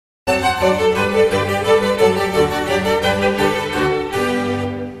Michael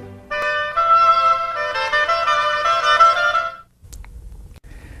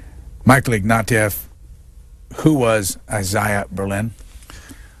Ignatieff, who was Isaiah Berlin?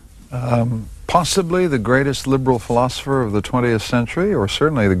 Possibly the greatest liberal philosopher of the 20th century, or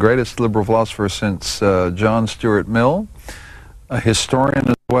certainly the greatest liberal philosopher since John Stuart Mill, a historian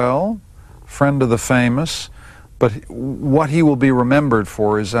as well, friend of the famous, but what he will be remembered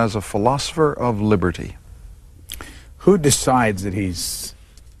for is as a philosopher of liberty. Who decides that he's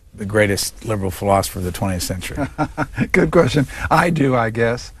the greatest liberal philosopher of the 20th century? Good question. I do, I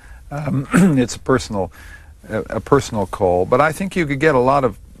guess. It's a personal call, but I think you could get a lot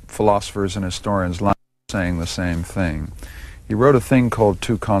of philosophers and historians saying the same thing. He wrote a thing called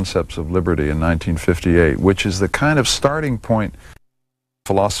Two Concepts of Liberty in 1958, which is the kind of starting point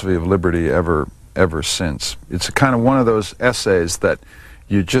philosophy of liberty ever since. It's a kind of one of those essays that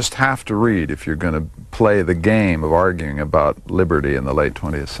you just have to read if you're going to play the game of arguing about liberty in the late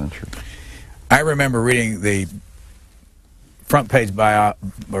 20th century. I remember reading the front page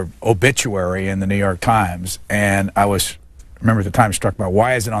or obituary in the New York Times, and I remember at the time struck by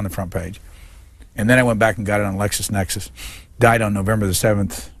why is it on the front page? And then I went back and got it on LexisNexis. Died on November the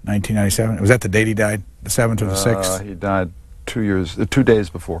 7th, 1997. Was that the date he died? The 7th or the 6th? He died 2 days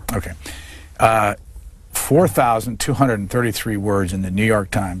before. Okay. 4,233 words in the New York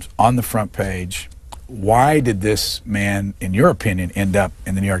Times on the front page. Why did this man, in your opinion, end up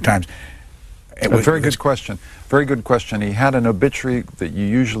in the New York Times? A very good question. Very good question. He had an obituary that you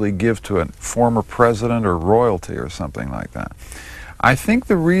usually give to a former president or royalty or something like that. I think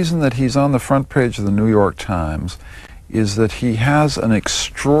the reason that he's on the front page of the New York Times is that he has an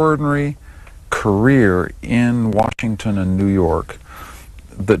extraordinary career in Washington and New York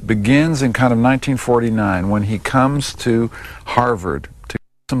that begins in kind of 1949 when he comes to Harvard to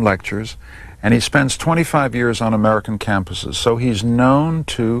give some lectures, and he spends 25 years on American campuses. So he's known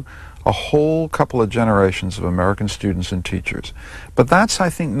to a whole couple of generations of American students and teachers. But that's, I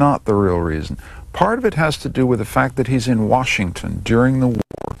think, not the real reason. Part of it has to do with the fact that he's in Washington during the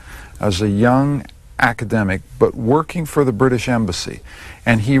war as a young academic, but working for the British Embassy.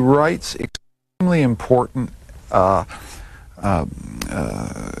 And he writes extremely important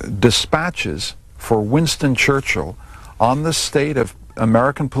dispatches for Winston Churchill on the state of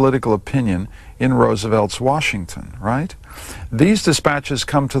American political opinion in Roosevelt's Washington, right? These dispatches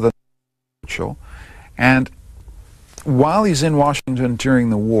come to the Churchill, and while he's in Washington during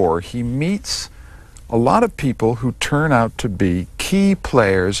the war, he meets a lot of people who turn out to be key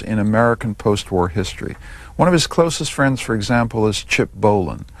players in American post-war history. One of his closest friends, for example, is Chip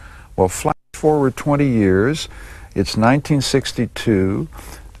Bolin. Well, flash forward 20 years, it's 1962,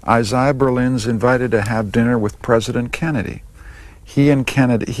 Isaiah Berlin's invited to have dinner with President Kennedy. He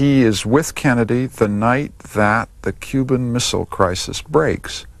is with Kennedy the night that the Cuban Missile Crisis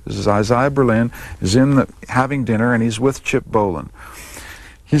breaks. This is Isaiah Berlin is having dinner, and he's with Chip Bolin.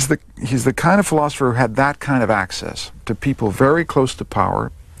 He's the kind of philosopher who had that kind of access to people very close to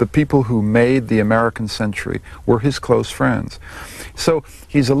power. The people who made the American century were his close friends. So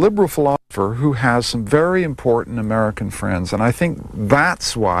he's a liberal philosopher who has some very important American friends, and I think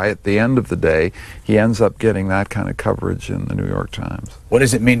that's why, at the end of the day, he ends up getting that kind of coverage in the New York Times. What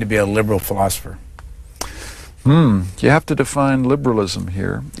does it mean to be a liberal philosopher? You have to define liberalism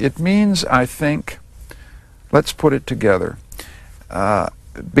here. It means, I think, let's put it together.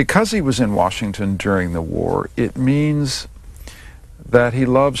 Because he was in Washington during the war, it means that he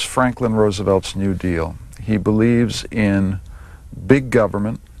loves Franklin Roosevelt's New Deal. He believes in big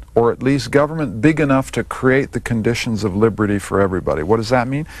government, or at least government big enough to create the conditions of liberty for everybody. What does that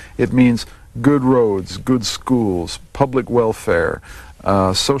mean? It means good roads, good schools, public welfare,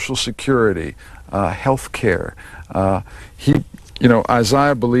 Social Security, health care.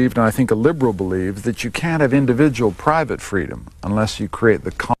 Isaiah believed, and I think a liberal believed, that you can't have individual private freedom unless you create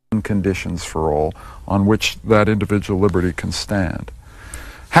the common conditions for all on which that individual liberty can stand.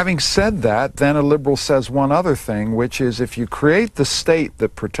 Having said that, then a liberal says one other thing, which is if you create the state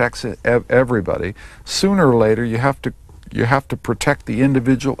that protects everybody, sooner or later you have to protect the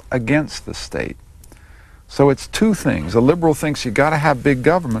individual against the state. So it's two things. A liberal thinks you got to have big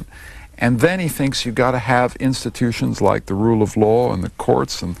government, and then he thinks you got to have institutions like the rule of law and the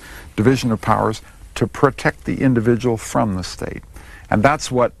courts and division of powers to protect the individual from the state. And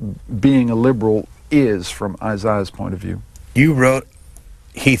that's what being a liberal is from Isaiah's point of view. You wrote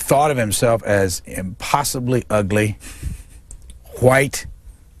he thought of himself as impossibly ugly, white,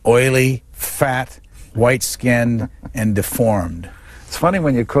 oily, fat, white-skinned, and deformed. It's funny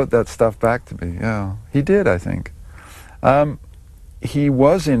when you quote that stuff back to me. Yeah, he did, I think. He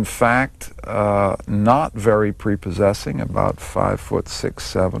was, in fact, not very prepossessing, about 5'6",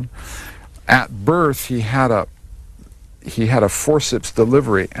 5'7". At birth, he had a forceps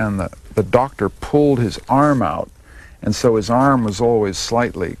delivery, and the doctor pulled his arm out, and so his arm was always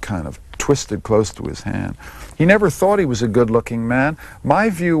slightly kind of twisted close to his hand. He never thought he was a good-looking man. My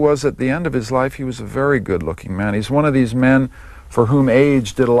view was at the end of his life he was a very good-looking man. He's one of these men for whom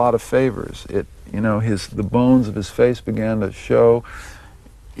age did a lot of favors. The bones of his face began to show.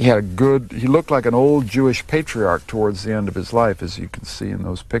 He looked like an old Jewish patriarch towards the end of his life, as you can see in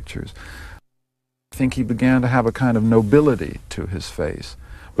those pictures. I think he began to have a kind of nobility to his face.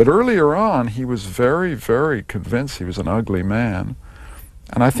 But earlier on, he was very, very convinced he was an ugly man.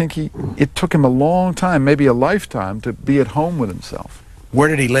 And I think it took him a long time, maybe a lifetime, to be at home with himself. Where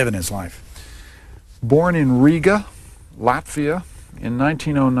did he live in his life? Born in Riga, Latvia, in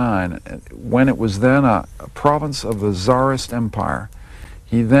 1909, when it was then a province of the Tsarist Empire.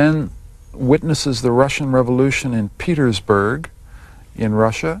 He then witnesses the Russian Revolution in Petersburg, in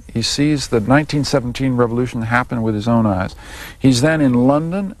Russia. He sees the 1917 revolution happen with his own eyes. He's then in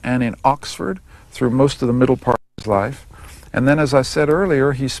London and in Oxford through most of the middle part of his life. And then, as I said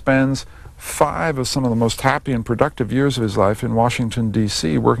earlier, he spends 5 of some of the most happy and productive years of his life in Washington,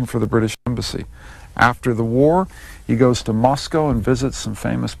 D.C., working for the British Embassy. After the war, he goes to Moscow and visits some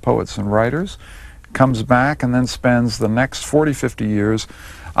famous poets and writers, comes back, and then spends the next 40, 50 years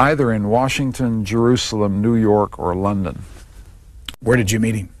either in Washington, Jerusalem, New York, or London. Where did you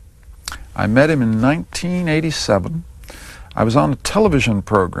meet him? I met him in 1987. I was on a television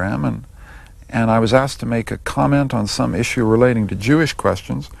program, and I was asked to make a comment on some issue relating to Jewish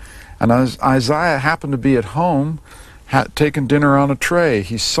questions. And Isaiah happened to be at home, had taken dinner on a tray.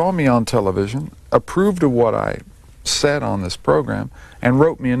 He saw me on television, approved of what I said on this program, and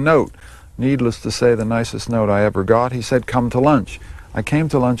wrote me a note. Needless to say, the nicest note I ever got. He said, "Come to lunch." I came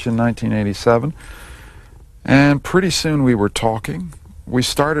to lunch in 1987, and pretty soon we were talking. We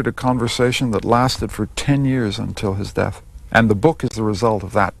started a conversation that lasted for 10 years until his death. And the book is the result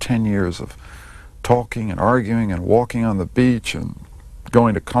of that 10 years of talking and arguing and walking on the beach and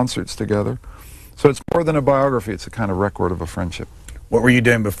going to concerts together. So it's more than a biography, it's a kind of record of a friendship. What were you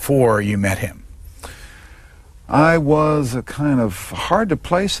doing before you met him? I was a kind of hard to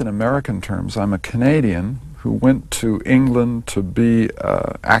place in American terms. I'm a Canadian who went to England to be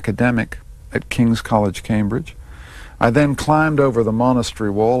academic at King's College, Cambridge. I then climbed over the monastery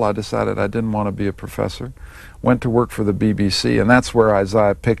wall. I decided I didn't want to be a professor. Went to work for the BBC, and that's where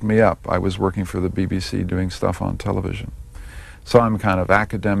Isaiah picked me up. I was working for the BBC doing stuff on television. So I'm kind of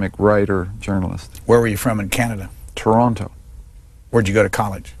academic, writer, journalist. Where were you from in Canada? Toronto. Where'd you go to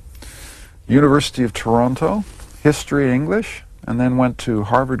college? University of Toronto, history, English, and then went to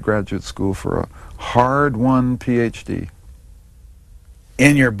Harvard Graduate School for a hard-won PhD.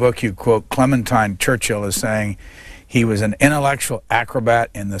 In your book, you quote Clementine Churchill as saying he was an intellectual acrobat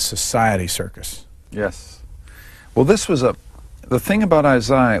in the society circus. Yes. Well, the thing about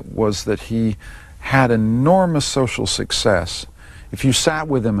Isaiah was that he had enormous social success. If you sat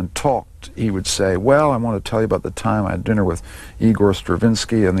with him and talked, he would say, well, I want to tell you about the time I had dinner with Igor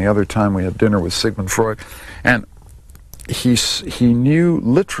Stravinsky and the other time we had dinner with Sigmund Freud. And he knew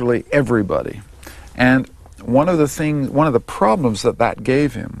literally everybody. And one of the problems that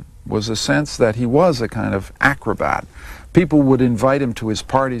gave him was a sense that he was a kind of acrobat. People would invite him to his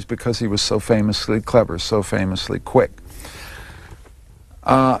parties because he was so famously clever, so famously quick.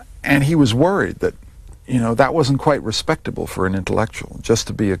 And he was worried that, that wasn't quite respectable for an intellectual, just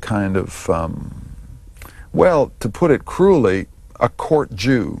to be a kind of, well, to put it cruelly, a court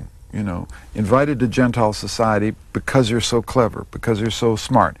Jew, invited to Gentile society because you're so clever, because you're so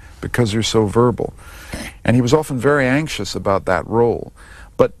smart, because you're so verbal. And he was often very anxious about that role.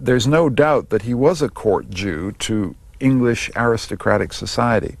 But there's no doubt that he was a court Jew to English aristocratic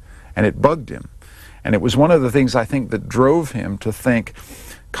society, and it bugged him. And it was one of the things I think that drove him to think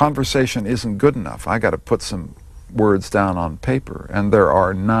conversation isn't good enough. I got to put some words down on paper, and there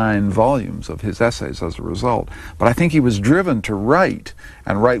are 9 volumes of his essays as a result. But I think he was driven to write,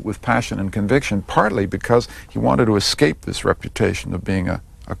 and write with passion and conviction, partly because he wanted to escape this reputation of being a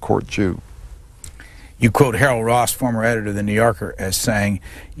court Jew. You quote Harold Ross, former editor of The New Yorker, as saying,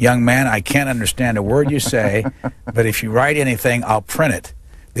 "Young man, I can't understand a word you say, but if you write anything, I'll print it."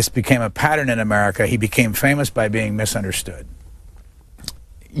 This became a pattern in America. He became famous by being misunderstood.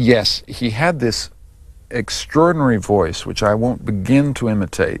 Yes, he had this extraordinary voice, which I won't begin to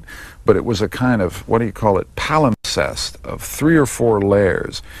imitate, but it was a kind of, palimpsest of 3 or 4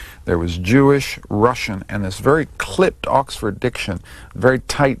 layers. There was Jewish, Russian, and this very clipped Oxford diction, very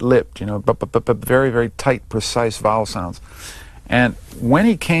tight-lipped, very, very tight, precise vowel sounds. And when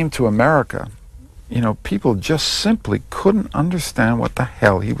he came to America, you know, people just simply couldn't understand what the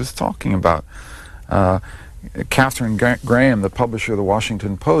hell he was talking about. Katharine Graham, the publisher of the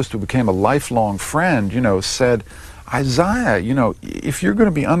Washington Post, who became a lifelong friend, you know, said, Isaiah, you know, if you're going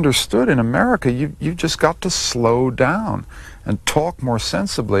to be understood in America, you've just got to slow down and talk more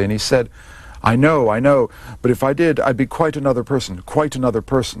sensibly. And he said, I know, but if I did, I'd be quite another person, quite another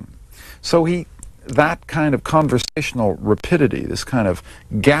person. So that kind of conversational rapidity, this kind of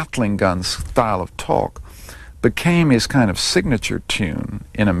Gatling gun style of talk, became his kind of signature tune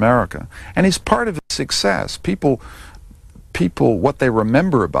in America. And he's part of his success. People, what they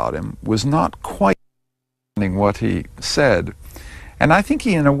remember about him was not quite what he said. And I think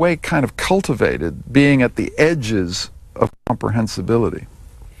he, in a way, kind of cultivated being at the edges of comprehensibility.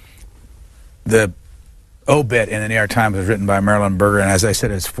 The obit in the New York Times was written by Marilyn Berger, and as I said,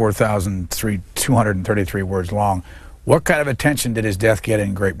 it's 4,233 words long. What kind of attention did his death get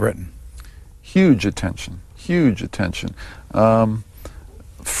in Great Britain? Huge attention. Huge attention.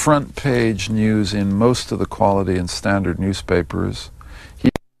 Front page news in most of the quality and standard newspapers.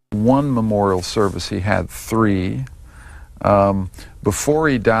 He had one memorial service, he had 3. Before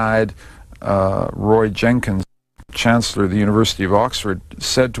he died, Roy Jenkins, Chancellor of the University of Oxford,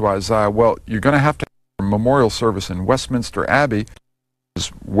 said to Isaiah, well, you're going to have a memorial service in Westminster Abbey,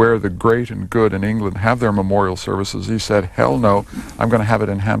 where the great and good in England have their memorial services. He said, hell no, I'm going to have it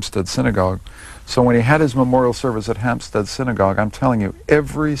in Hampstead Synagogue. So when he had his memorial service at Hampstead Synagogue, I'm telling you,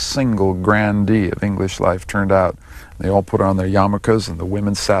 every single grandee of English life turned out. They all put on their yarmulkes, and the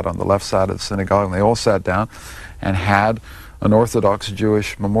women sat on the left side of the synagogue, and they all sat down and had an Orthodox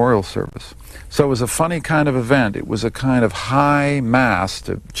Jewish memorial service. So it was a funny kind of event. It was a kind of high mass,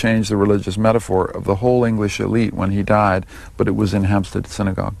 to change the religious metaphor, of the whole English elite when he died, but it was in Hampstead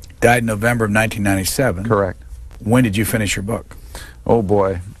Synagogue. Died in November of 1997. Correct. When did you finish your book? Oh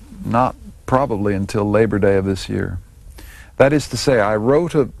boy, not probably until Labor Day of this year. That is to say, I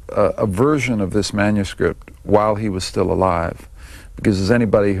wrote a version of this manuscript while he was still alive, because as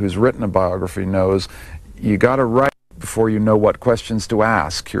anybody who's written a biography knows, you got to write before you know what questions to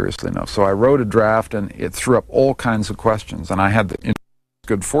ask, curiously enough. So I wrote a draft, and it threw up all kinds of questions, and I had the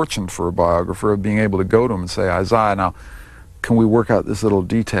good fortune for a biographer of being able to go to him and say, Isaiah, now, can we work out this little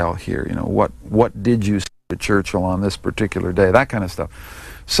detail here? You know, what did you say to Churchill on this particular day? That kind of stuff.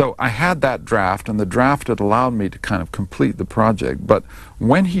 So I had that draft, and the draft had allowed me to kind of complete the project. But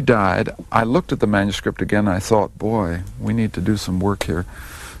when he died, I looked at the manuscript again, and I thought, boy, we need to do some work here.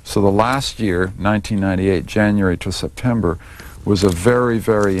 So the last year, 1998, January to September, was a very,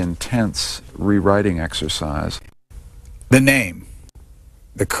 very intense rewriting exercise. The name.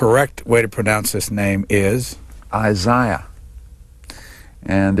 The correct way to pronounce this name is? Isaiah.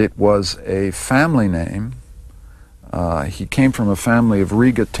 And it was a family name. He came from a family of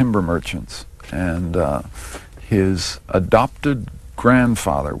Riga timber merchants, and his adopted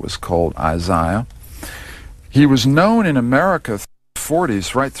grandfather was called Isaiah. He was known in America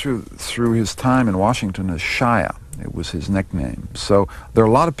 40s right through his time in Washington as Shia. It was his nickname. So there are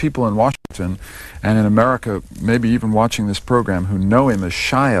a lot of people in Washington and in America, maybe even watching this program, who know him as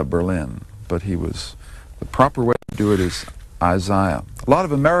Shia Berlin, but he was, the proper way to do it is Isaiah. A lot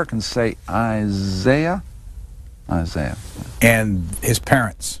of Americans say Isaiah. Isaiah. And his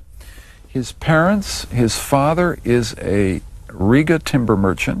parents? His parents, his father is a Riga timber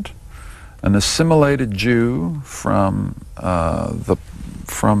merchant, an assimilated Jew from the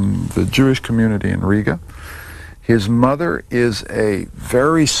Jewish community in Riga. His mother is a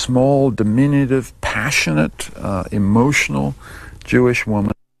very small, diminutive, passionate, emotional Jewish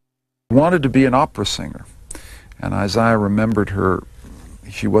woman who wanted to be an opera singer. And Isaiah remembered her.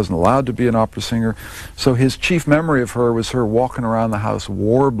 She wasn't allowed to be an opera singer, so his chief memory of her was her walking around the house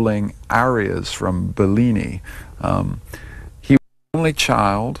warbling arias from Bellini. He was the only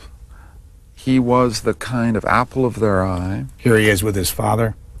child. He was the kind of apple of their eye. Here he is with his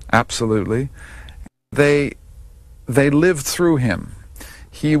father. Absolutely. They lived through him.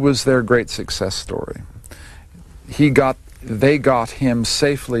 He was their great success story. They got him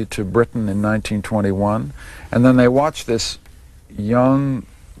safely to Britain in 1921, and then they watched this young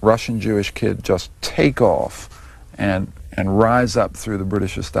Russian Jewish kid just take off and rise up through the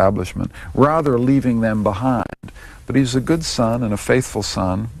British establishment, rather leaving them behind. But he's a good son and a faithful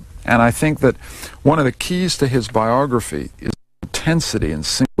son. And I think that one of the keys to his biography is the intensity and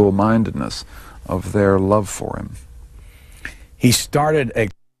single-mindedness of their love for him. He started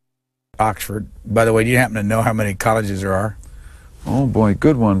at Oxford. By the way, do you happen to know how many colleges there are? Oh boy,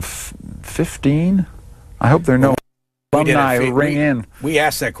 good one. 15? I hope there are no alumni who ring in. We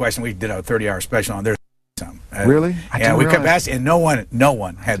asked that question. We did a 30-hour special on there. Some. Really? Yeah, we kept asking, and no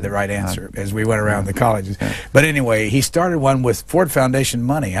one had the right answer as we went around the colleges. Yeah. But anyway, he started one with Ford Foundation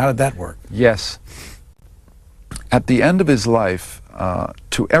money. How did that work? Yes. At the end of his life,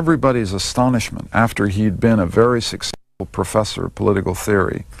 to everybody's astonishment, after he'd been a very successful professor of political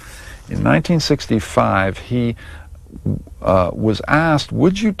theory, in 1965 he was asked,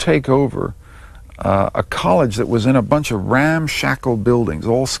 would you take over a college that was in a bunch of ramshackle buildings,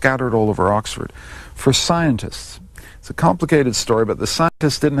 all scattered all over Oxford, for scientists? It's a complicated story, but the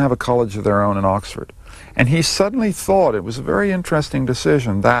scientists didn't have a college of their own in Oxford. And he suddenly thought, it was a very interesting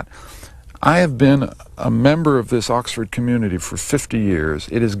decision, that I have been a member of this Oxford community for 50 years.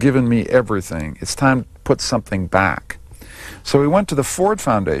 It has given me everything. It's time to put something back. So he went to the Ford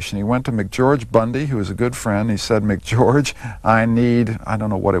Foundation. He went to McGeorge Bundy, who was a good friend. He said, McGeorge, I need, I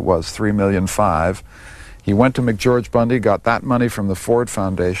don't know what it was, $3.5 million. He went to McGeorge Bundy, got that money from the Ford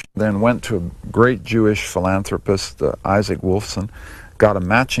Foundation, then went to a great Jewish philanthropist, Isaac Wolfson, got a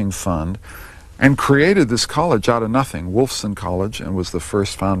matching fund, and created this college out of nothing, Wolfson College, and was the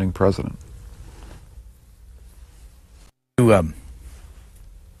first founding president. You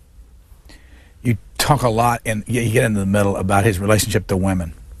talk a lot, and you get into the middle about his relationship to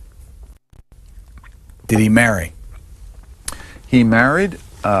women. Did he marry? He married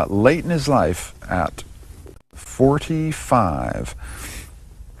late in his life at 45.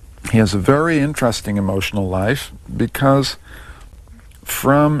 He has a very interesting emotional life because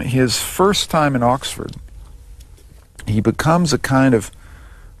from his first time in Oxford, he becomes a kind of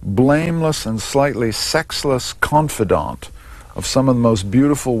blameless and slightly sexless confidant of some of the most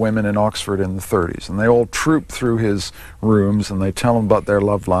beautiful women in Oxford in the 30s. And they all troop through his rooms and they tell him about their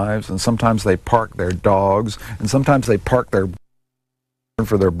love lives, and sometimes they park their dogs, and sometimes they park their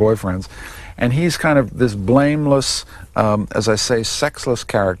for their boyfriends. And he's kind of this blameless, as I say, sexless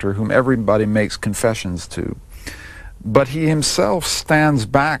character whom everybody makes confessions to. But he himself stands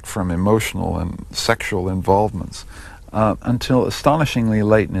back from emotional and sexual involvements until astonishingly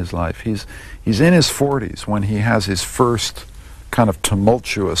late in his life. He's in his 40s when he has his first kind of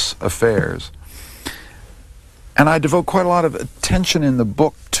tumultuous affairs. And I devote quite a lot of attention in the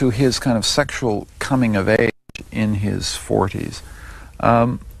book to his kind of sexual coming of age in his 40s,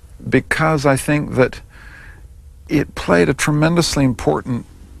 because I think that it played a tremendously important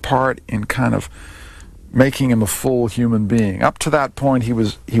part in kind of making him a full human being. Up to that point, he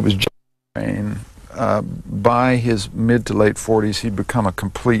was just by his mid to late 40s, he'd become a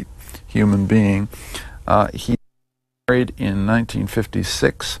complete human being. He married in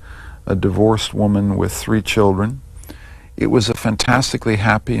 1956 a divorced woman with 3 children. It was a fantastically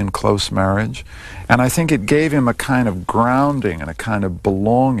happy and close marriage, and I think it gave him a kind of grounding and a kind of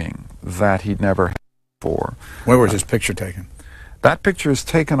belonging that he'd never had before. Where was his picture taken? That picture is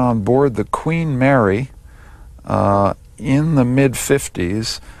taken on board the Queen Mary in the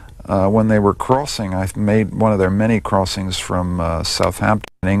mid-50s when they were crossing. I made one of their many crossings from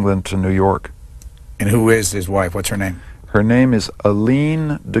Southampton, England, to New York. And who is his wife? What's her name? Her name is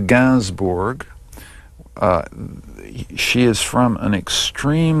Aline de Gainsbourg. She is from an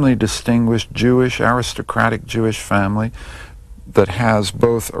extremely distinguished Jewish, aristocratic Jewish family that has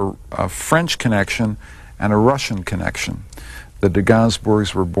both a French connection and a Russian connection. The de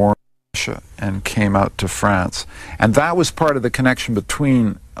Gainsbourgs were born in Russia and came out to France. And that was part of the connection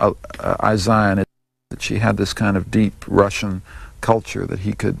between Isaiah and that she had this kind of deep Russian culture that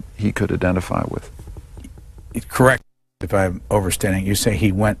he could identify with. Correct if I'm overstating. You say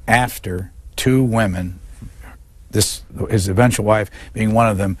he went after 2 women, his eventual wife being one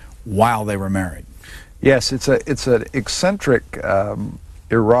of them, while they were married. Yes, it's an eccentric,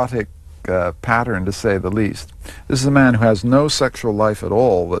 erotic pattern, to say the least. This is a man who has no sexual life at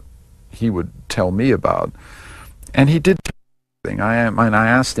all that he would tell me about, and he did everything. I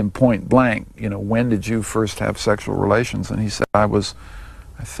asked him point blank, when did you first have sexual relations? And he said, I was,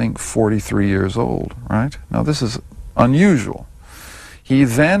 I think, 43 years old, right? Now, this is unusual. He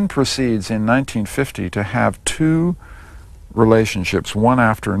then proceeds in 1950 to have 2 relationships, one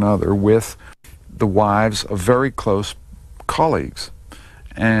after another, with the wives of very close colleagues,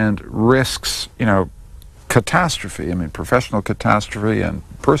 and risks, catastrophe, professional catastrophe and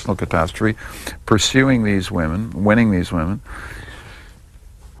personal catastrophe, pursuing these women, winning these women.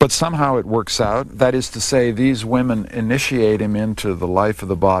 But somehow it works out. That is to say, these women initiate him into the life of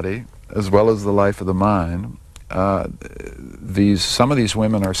the body as well as the life of the mind. Some of these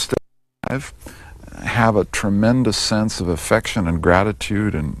women are still alive, have a tremendous sense of affection and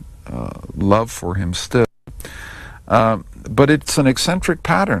gratitude and love for him still. But it's an eccentric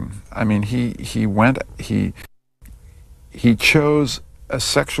pattern. He chose a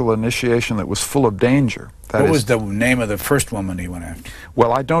sexual initiation that was full of danger. What was the name of the first woman he went after?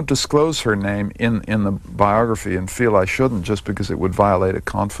 Well, I don't disclose her name in the biography and feel I shouldn't just because it would violate a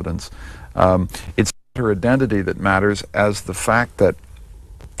confidence. It's her identity that matters, as the fact that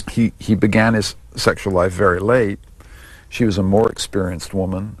he began his sexual life very late. She was a more experienced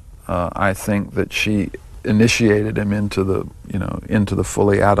woman. I think that she initiated him into the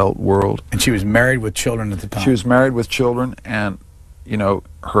fully adult world. And she was married with children at the time? She was married with children, and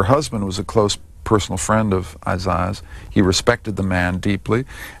her husband was a close personal friend of Isaiah's. He respected the man deeply,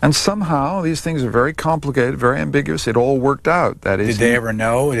 and somehow these things are very complicated, very ambiguous. It all worked out. That is, did they ever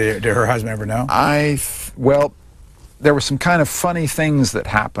know? Did her husband ever know? Well, there were some kind of funny things that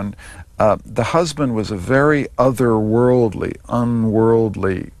happened. The husband was a very otherworldly,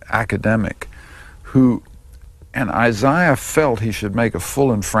 unworldly academic and Isaiah felt he should make a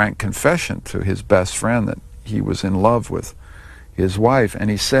full and frank confession to his best friend that he was in love with his wife, and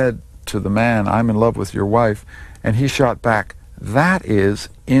he said to the man, "I'm in love with your wife," and he shot back, "That is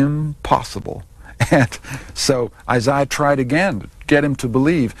impossible." And so Isaiah tried again to get him to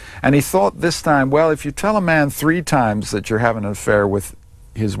believe, and he thought this time, well, if you tell a man 3 times that you're having an affair with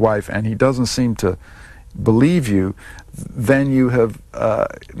his wife and he doesn't seem to believe you, then you have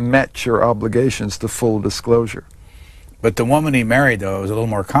met your obligations to full disclosure. But the woman he married, though, was a little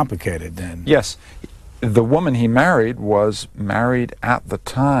more complicated then. Yes. The woman he married was married at the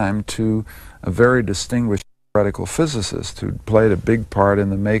time to a very distinguished theoretical physicist who played a big part in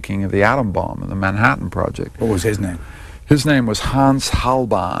the making of the atom bomb and the Manhattan Project. What was his name? His name was Hans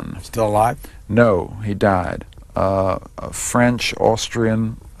Halban. Still alive? No, he died. A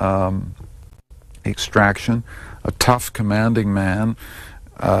French-Austrian extraction, a tough, commanding man.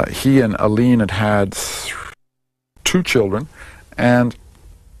 He and Aline had 2 children, and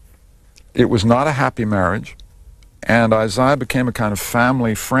it was not a happy marriage, and Isaiah became a kind of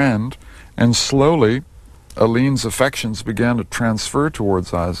family friend, and slowly Aline's affections began to transfer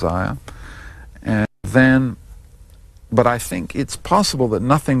towards Isaiah. And then, but I think it's possible that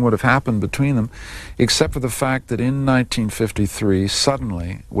nothing would have happened between them except for the fact that in 1953,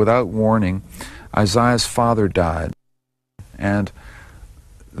 suddenly, without warning, Isaiah's father died. And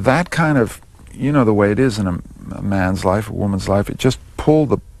that kind of, the way it is in a man's life, a woman's life, it just pulled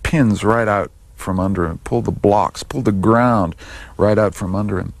the pins right out from under him, pulled the blocks, pulled the ground right out from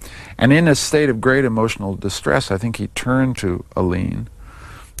under him. And in a state of great emotional distress, I think he turned to Aline,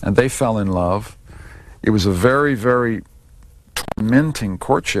 and they fell in love. It was a very, very tormenting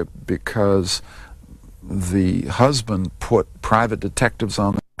courtship because the husband put private detectives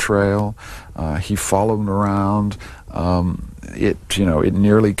on the trail. He followed him around. It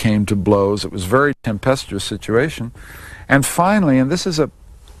nearly came to blows. It was a very tempestuous situation. And finally, and this is a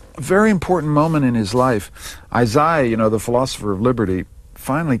very important moment in his life, Isaiah, the philosopher of liberty,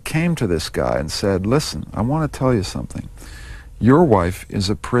 finally came to this guy and said, "Listen, I want to tell you something. Your wife is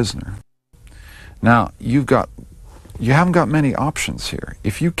a prisoner. Now, you haven't got many options here.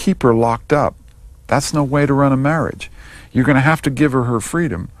 If you keep her locked up, that's no way to run a marriage. You're going to have to give her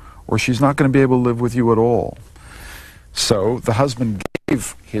freedom, or she's not going to be able to live with you at all." So the husband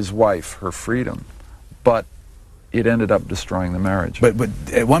gave his wife her freedom, but it ended up destroying the marriage. But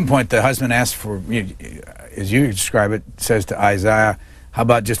at one point, the husband asked for, as you describe it, says to Isaiah, "How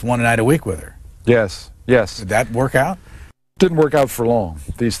about just one night a week with her?" Yes, yes. Did that work out? Didn't work out for long.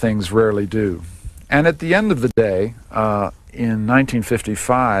 These things rarely do. And at the end of the day, in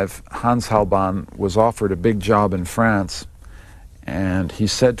 1955, Hans Halban was offered a big job in France, and he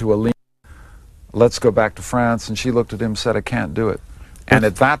said to Aline, "Let's go back to France," and she looked at him and said, "I can't do it." And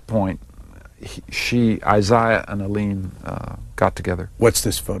at that point, Isaiah and Aline got together. What's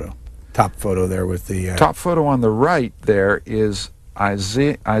this photo? Top photo there with the... Top photo on the right there is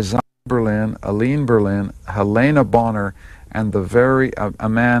Isaiah Berlin, Aline Berlin, Helena Bonner, and a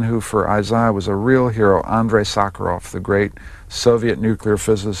man who for Isaiah was a real hero, Andrei Sakharov, the great Soviet nuclear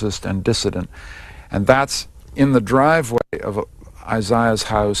physicist and dissident. And that's in the driveway of Isaiah's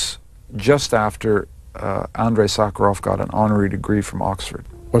house just after Andrei Sakharov got an honorary degree from Oxford.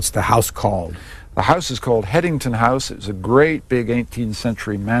 What's the house called? The house is called Headington House. It was a great big 18th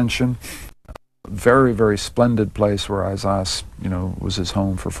century mansion. Very, very splendid place where Isaiah, was his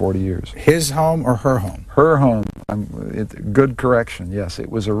home for 40 years. His home or her home? Her home. Good correction, yes. It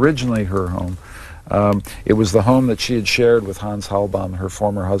was originally her home. It was the home that she had shared with Hans Halban, her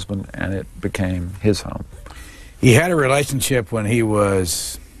former husband, and it became his home. He had a relationship when he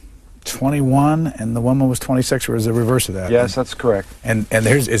was 21 and the woman was 26, or is the reverse of that? Yes, that's correct. And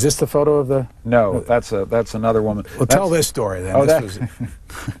is this the photo of the... No, that's another woman. Well, tell this story then. Oh,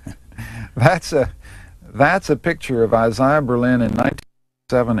 that's a picture of Isaiah Berlin in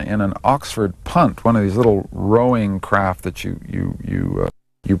in an Oxford punt, one of these little rowing craft that you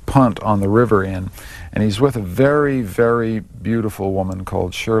punt on the river in, and he's with a very, very beautiful woman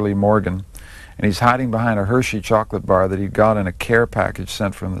called Shirley Morgan, and he's hiding behind a Hershey chocolate bar that he got in a care package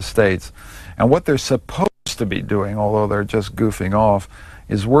sent from the States. And what they're supposed to be doing, although they're just goofing off,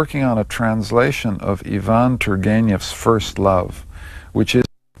 is working on a translation of Ivan Turgenev's First Love, which is,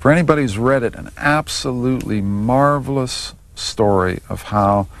 for anybody who's read it, an absolutely marvelous story of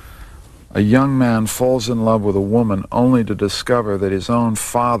how a young man falls in love with a woman only to discover that his own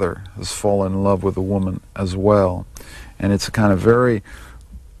father has fallen in love with a woman as well. And it's a kind of very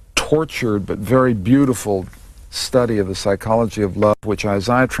tortured but very beautiful study of the psychology of love, which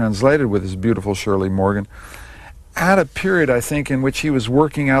Isaiah translated with his beautiful Shirley Morgan, at a period, I think, in which he was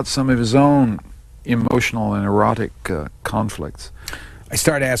working out some of his own emotional and erotic conflicts. I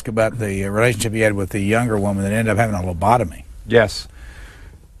started to ask about the relationship he had with the younger woman that ended up having a lobotomy. Yes.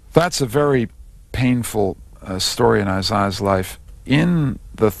 That's a very painful story in Isaiah's life. In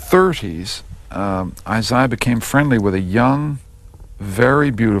the 30s, Isaiah became friendly with a young,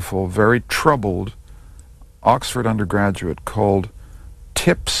 very beautiful, very troubled Oxford undergraduate called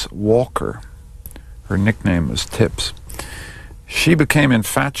Tips Walker. Her nickname was Tips. She became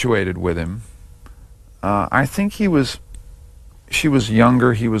infatuated with him. I think she was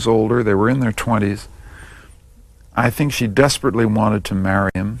younger, he was older, they were in their 20s. I think she desperately wanted to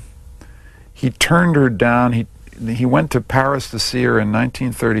marry him. He turned her down. He went to Paris to see her in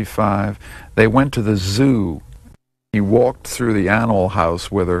 1935. They went to the zoo. He walked through the animal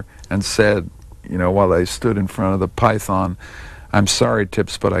house with her and said, you know, while they stood in front of the python, "I'm sorry,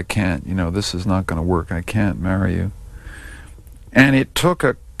 Tips, but I can't. You know, this is not going to work. I can't marry you." And it took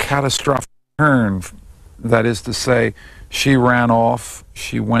a catastrophic turn. That is to say, she ran off.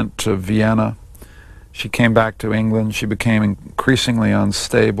 She went to Vienna. She came back to England. She became increasingly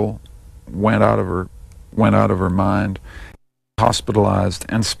unstable, went out of her mind, hospitalized,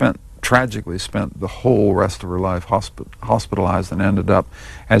 and tragically spent the whole rest of her life hospitalized, and ended up,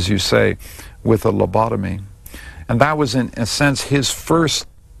 as you say, with a lobotomy. And that was, in a sense, his first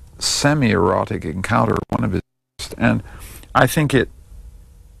semi-erotic encounter, one of his first. And I think it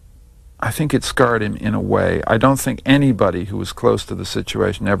scarred him in a way. I don't think anybody who was close to the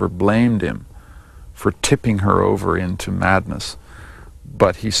situation ever blamed him for tipping her over into madness,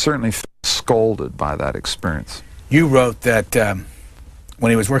 but he certainly felt scolded by that experience. You wrote that when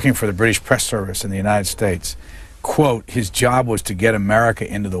he was working for the British Press Service in the United States, quote, his job was to get America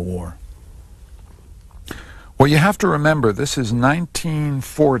into the war. Well, you have to remember, this is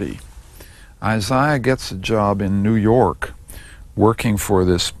 1940. Isaiah gets a job in New York working for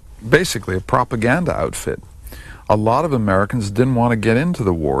this, basically a propaganda outfit. A lot of Americans didn't want to get into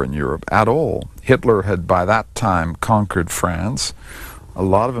the war in Europe at all. Hitler had by that time conquered France. A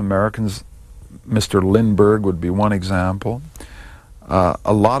lot of Americans, Mr. Lindbergh would be one example,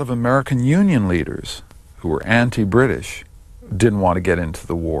 a lot of American Union leaders who were anti-British didn't want to get into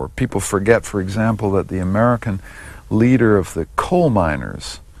the war. People forget, for example, that the American leader of the coal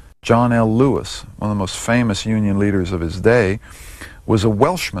miners, John L. Lewis, one of the most famous Union leaders of his day, was a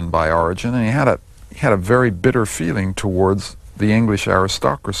Welshman by origin, and he had a very bitter feeling towards the English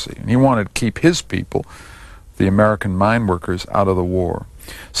aristocracy, and he wanted to keep his people, the American mine workers, out of the war.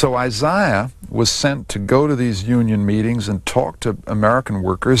 So Isaiah was sent to go to these union meetings and talk to American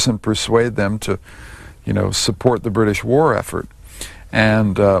workers and persuade them to, you know, support the British war effort.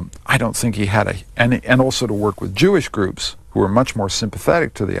 And I don't think he had and also to work with Jewish groups who were much more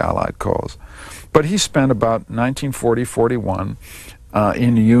sympathetic to the Allied cause. But he spent about 1940-41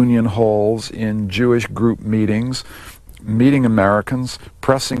 in union halls, in Jewish group meetings, meeting Americans,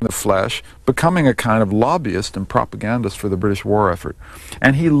 pressing the flesh, becoming a kind of lobbyist and propagandist for the British war effort.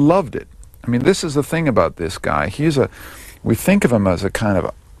 And he loved it. I mean, this is the thing about this guy. We think of him as a kind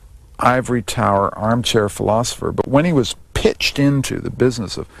of ivory tower, armchair philosopher, but when he was pitched into the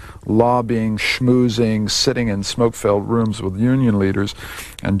business of lobbying, schmoozing, sitting in smoke-filled rooms with union leaders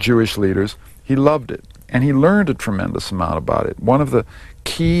and Jewish leaders, he loved it. And he learned a tremendous amount about it. One of the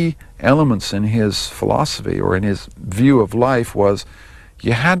key elements in his philosophy, or in his view of life, was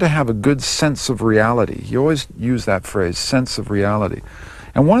you had to have a good sense of reality. He always used that phrase, sense of reality.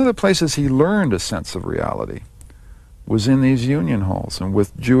 And one of the places he learned a sense of reality was in these union halls and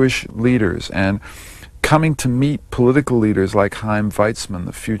with Jewish leaders, and coming to meet political leaders like Chaim Weizmann,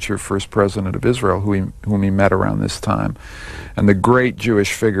 the future first president of Israel, whom he met around this time, and the great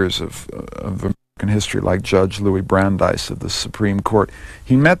Jewish figures of American history like Judge Louis Brandeis of the Supreme Court.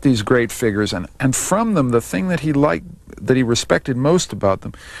 He met these great figures, and from them, the thing that he liked that he respected most about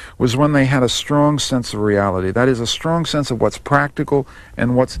them was when they had a strong sense of reality. That is, a strong sense of what's practical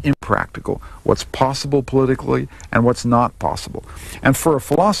and what's impractical, what's possible politically and what's not possible. And for a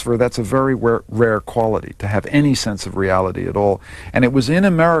philosopher, that's a very rare quality, to have any sense of reality at all. And it was in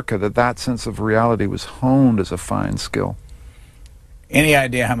America that that sense of reality was honed as a fine skill. Any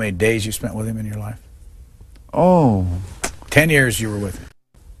idea how many days you spent with him in your life? Oh. 10 years you were with him.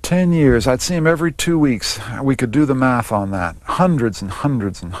 10 years. I'd see him every 2 weeks. We could do the math on that. Hundreds and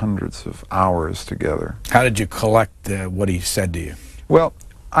hundreds and hundreds of hours together. How did you collect what he said to you? Well,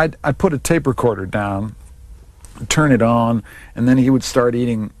 I'd put a tape recorder down, turn it on, and then he would start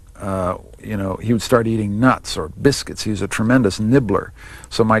eating, he would start eating nuts or biscuits. He was a tremendous nibbler.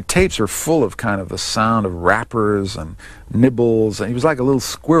 So my tapes are full of kind of the sound of wrappers and nibbles. And he was like a little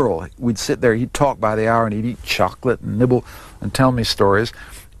squirrel. We'd sit there, he'd talk by the hour, and he'd eat chocolate and nibble and tell me stories.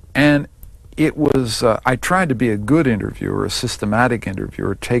 And it was, I tried to be a good interviewer, a systematic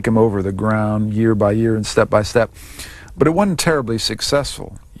interviewer, take him over the ground year by year and step by step. But it wasn't terribly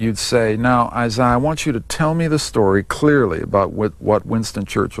successful. You'd say, now, Isaiah, I want you to tell me the story clearly about what Winston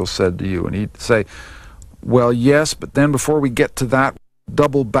Churchill said to you. And he'd say, well, yes, but then before we get to that,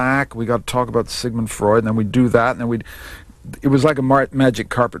 double back, we got to talk about Sigmund Freud, and then we'd do that, and then it was like a magic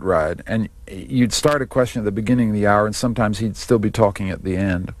carpet ride, and you'd start a question at the beginning of the hour, and sometimes he'd still be talking at the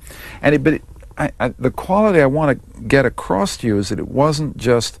end. And the quality I want to get across to you is that it wasn't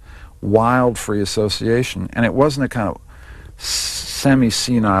just wild free association, and it wasn't a kind of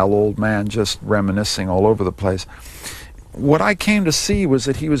semi-senile old man just reminiscing all over the place. What I came to see was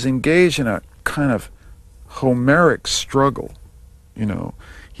that he was engaged in a kind of Homeric struggle. You know,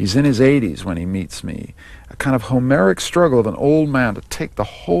 he's in his 80s when he meets me. A kind of Homeric struggle of an old man to take the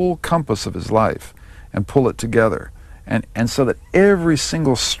whole compass of his life and pull it together. And so that every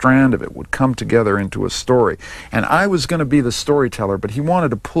single strand of it would come together into a story. And I was going to be the storyteller, but he wanted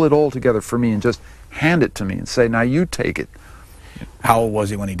to pull it all together for me and just hand it to me and say, now you take it. How old was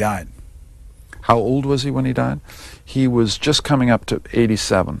he when he died? How old was he when he died? He was just coming up to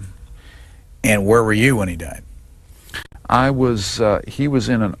 87. And where were you when he died? He was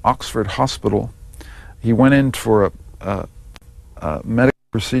in an Oxford hospital. He went in for a medical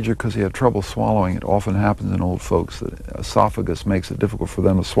procedure because he had trouble swallowing. It often happens in old folks. The esophagus makes it difficult for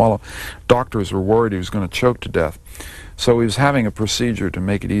them to swallow. Doctors were worried he was going to choke to death. So he was having a procedure to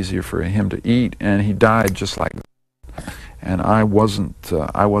make it easier for him to eat, and he died just like that. And I wasn't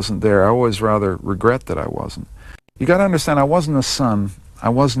there. I always rather regret that I wasn't. You got to understand, I wasn't a son, I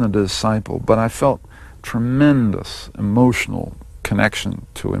wasn't a disciple, but I felt tremendous emotional connection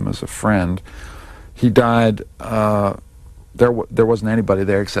to him as a friend. He died, there wasn't anybody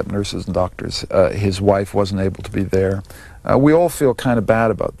there except nurses and doctors. His wife wasn't able to be there. We all feel kind of bad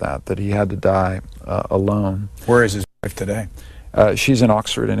about that he had to die alone. Where is his wife today? She's in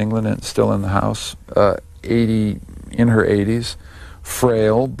Oxford in England and still in the house, in her 80s,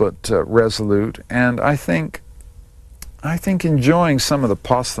 frail but resolute, and I think enjoying some of the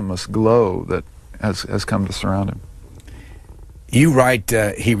posthumous glow that has come to surround him. You write,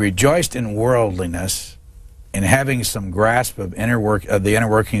 he rejoiced in worldliness, in having some grasp of the inner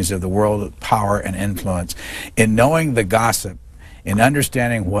workings of the world of power and influence, in knowing the gossip, in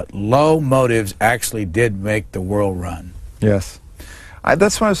understanding what low motives actually did make the world run. Yes.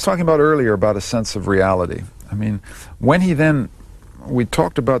 That's what I was talking about earlier, about a sense of reality. I mean, we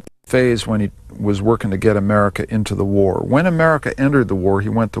talked about the phase when he was working to get America into the war. When America entered the war, he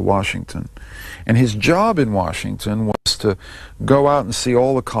went to Washington. And his job in Washington was to go out and see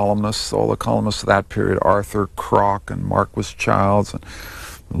all the columnists of that period, Arthur Kroc and Marquis Childs and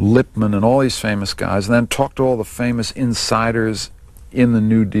Lippmann and all these famous guys, and then talk to all the famous insiders in the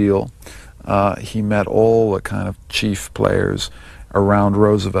New Deal. He met all the kind of chief players around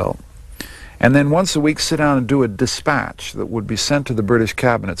Roosevelt. And then once a week sit down and do a dispatch that would be sent to the British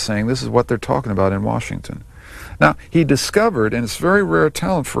cabinet saying this is what they're talking about in Washington. Now, he discovered, and it's very rare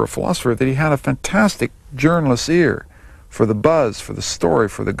talent for a philosopher, that he had a fantastic journalist's ear for the buzz, for the story,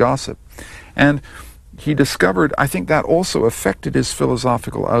 for the gossip. And he discovered, I think that also affected his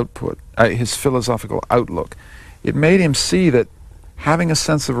philosophical output, his philosophical outlook. It made him see that having a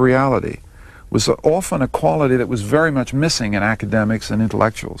sense of reality was often a quality that was very much missing in academics and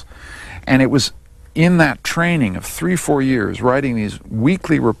intellectuals. And it was in that training of 3-4 years, writing these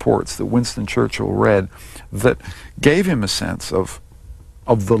weekly reports that Winston Churchill read, that gave him a sense of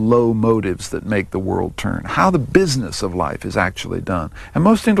the low motives that make the world turn, how the business of life is actually done. And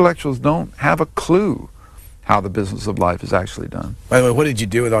most intellectuals don't have a clue how the business of life is actually done. By the way, what did you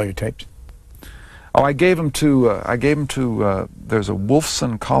do with all your tapes? Oh, I gave them to, there's a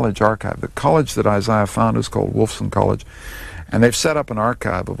Wolfson College archive. The college that Isaiah found is called Wolfson College, and they've set up an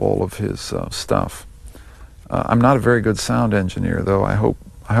archive of all of his stuff. I'm not a very good sound engineer, though. I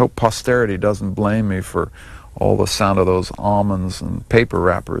hope posterity doesn't blame me for all the sound of those almonds and paper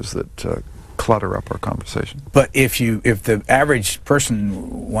wrappers that clutter up our conversation. But if the average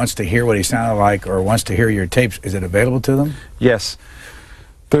person wants to hear what he sounded like or wants to hear your tapes, is it available to them? Yes.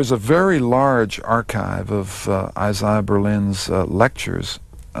 There's a very large archive of Isaiah Berlin's lectures.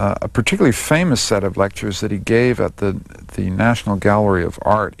 A particularly famous set of lectures that he gave at the National Gallery of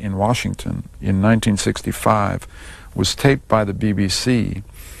Art in Washington in 1965 was taped by the BBC.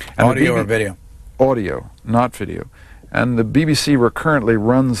 And audio or video? Audio, not video. And the BBC recurrently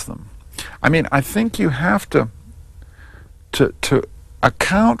runs them. I mean, I think you have to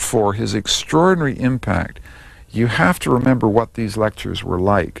account for his extraordinary impact. You have to remember what these lectures were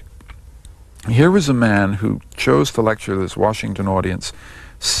like. Here was a man who chose to lecture this Washington audience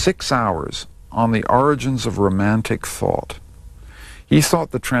 6 hours on the origins of romantic thought. He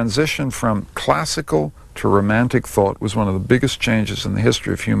thought the transition from classical to romantic thought was one of the biggest changes in the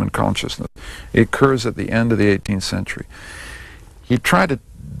history of human consciousness. It occurs at the end of the 18th century. He tried to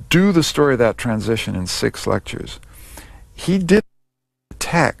do the story of that transition in 6 lectures. He did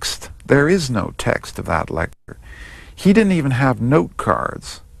text. There is no text of that lecture. He didn't even have note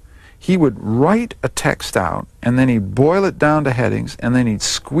cards. He would write a text out, and then he'd boil it down to headings, and then he'd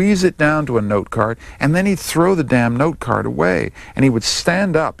squeeze it down to a note card, and then he'd throw the damn note card away. And he would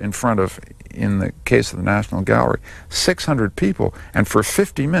stand up in front of, in the case of the National Gallery, 600 people, and for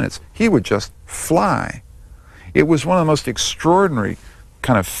 50 minutes, he would just fly. It was one of the most extraordinary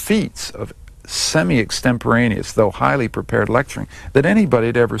kind of feats of semi-extemporaneous, though highly prepared lecturing that anybody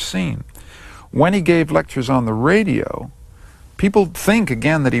had ever seen. When he gave lectures on the radio, people think,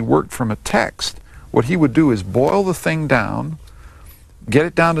 again, that he worked from a text. What he would do is boil the thing down, get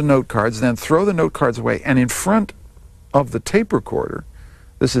it down to note cards, then throw the note cards away, and in front of the tape recorder,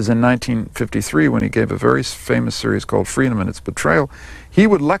 this is in 1953 when he gave a very famous series called Freedom and Its Betrayal, he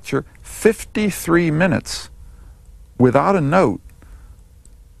would lecture 53 minutes without a note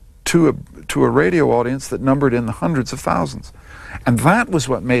to a radio audience that numbered in the hundreds of thousands. And that was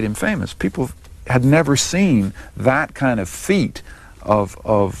what made him famous. People had never seen that kind of feat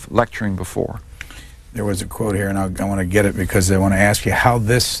of lecturing before. There was a quote here, and I want to get it because I want to ask you how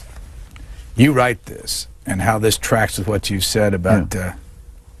this, you write this, and how this tracks with what you said about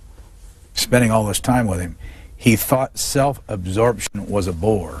spending all this time with him. He thought self-absorption was a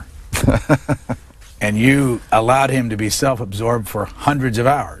bore. And you allowed him to be self-absorbed for hundreds of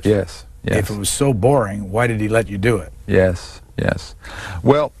hours. Yes, yes. If it was so boring, why did he let you do it? Yes, yes.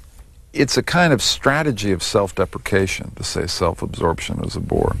 Well, it's a kind of strategy of self-deprecation to say self-absorption was a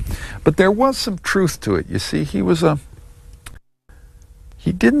bore. But there was some truth to it. You see, he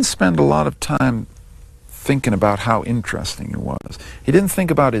didn't spend a lot of time thinking about how interesting he was. He didn't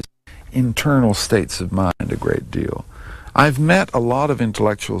think about his internal states of mind a great deal. I've met a lot of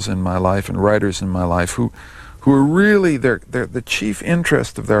intellectuals in my life and writers in my life who are really, the chief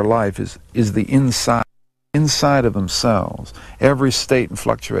interest of their life is the inside of themselves, every state and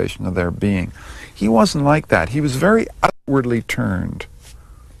fluctuation of their being. He wasn't like that. He was very outwardly turned.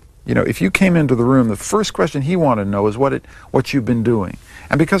 You know, if you came into the room, the first question he wanted to know is what you've been doing.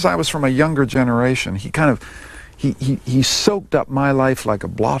 And because I was from a younger generation, he soaked up my life like a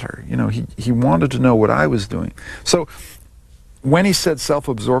blotter. You know, he wanted to know what I was doing. So when he said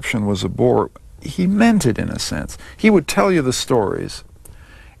self-absorption was a bore, he meant it in a sense. He would tell you the stories,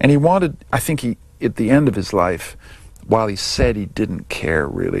 and he wanted, I think at the end of his life, while he said he didn't care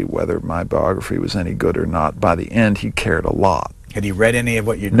really whether my biography was any good or not, by the end he cared a lot. Had he read any of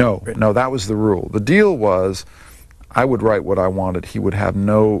what you'd written? No, that was the rule. The deal was I would write what I wanted. He would have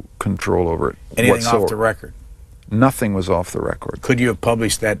no control over it Anything whatsoever. off the record? Nothing was off the record. Could you have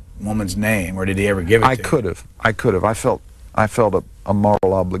published that woman's name, or did he ever give it to you? I could have. I felt a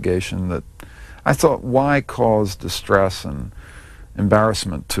moral obligation that I thought, why cause distress and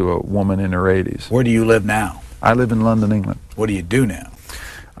embarrassment to a woman in her 80s? Where do you live now? I live in London, England. What do you do now?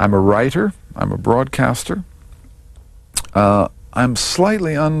 I'm a writer. I'm a broadcaster. I'm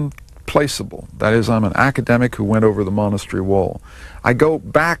slightly unplaceable. That is, I'm an academic who went over the monastery wall. I go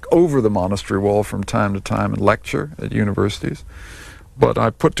back over the monastery wall from time to time and lecture at universities, but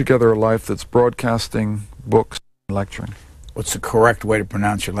I put together a life that's broadcasting, books, and lecturing. What's the correct way to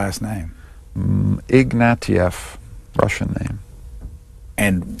pronounce your last name? Ignatieff, Russian name.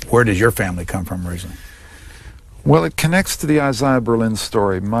 And where does your family come from originally? Well, it connects to the Isaiah Berlin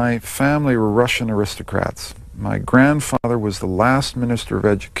story. My family were Russian aristocrats. My grandfather was the last Minister of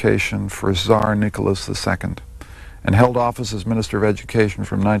Education for Tsar Nicholas II and held office as Minister of Education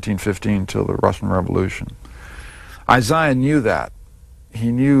from 1915 till the Russian Revolution. Isaiah knew that.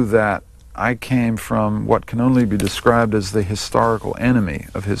 He knew that I came from what can only be described as the historical enemy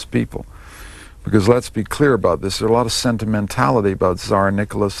of his people. Because let's be clear about this, there's a lot of sentimentality about Tsar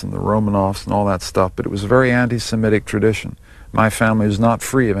Nicholas and the Romanovs and all that stuff, but it was a very anti-Semitic tradition. My family is not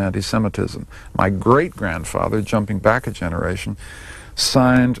free of anti-Semitism. My great-grandfather, jumping back a generation,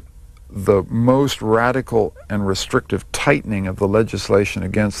 signed the most radical and restrictive tightening of the legislation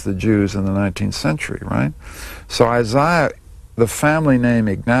against the Jews in the 19th century, right? So Isaiah, the family name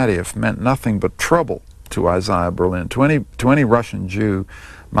Ignatieff, meant nothing but trouble to Isaiah Berlin. To any Russian Jew,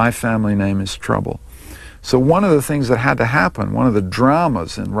 my family name is trouble. So one of the things that had to happen, one of the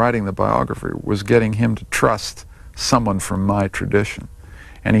dramas in writing the biography, was getting him to trust someone from my tradition.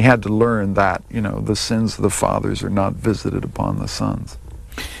 And he had to learn that, you know, the sins of the fathers are not visited upon the sons.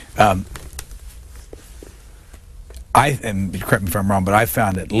 And correct me if I'm wrong, but I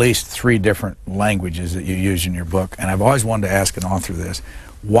found at least 3 different languages that you use in your book, and I've always wanted to ask an author this.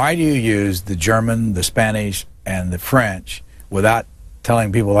 Why do you use the German, the Spanish, and the French without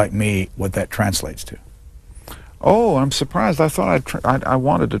telling people like me what that translates to? Oh, I'm surprised. I thought I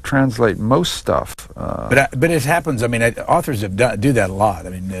wanted to translate most stuff. But it happens. I mean, authors have do that a lot. I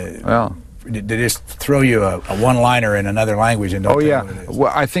mean, well, they just throw you a one-liner in another language and don't tell you what it is.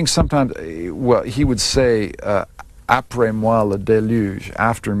 Well, I think sometimes, well, he would say, après moi le déluge,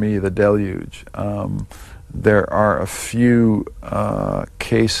 after me the deluge. There are a few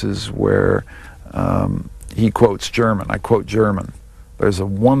cases where he quotes German. I quote German. There's a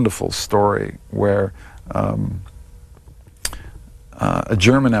wonderful story where a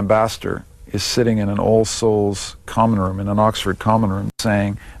German ambassador is sitting in an All Souls common room, in an Oxford common room,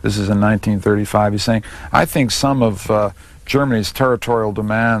 saying, this is in 1935, he's saying, I think some of Germany's territorial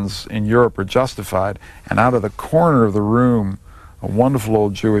demands in Europe are justified. And out of the corner of the room, a wonderful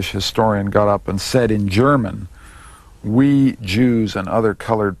old Jewish historian got up and said in German, we Jews and other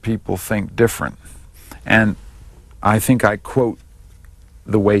colored people think different. And I think I quote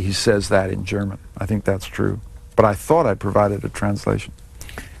the way he says that in German. I think that's true. But I thought I provided a translation.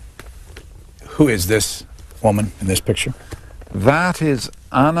 Who is this woman in this picture? That is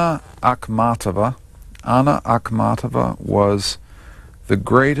Anna Akhmatova. Anna Akhmatova was the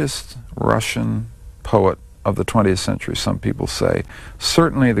greatest Russian poet of the 20th century, some people say.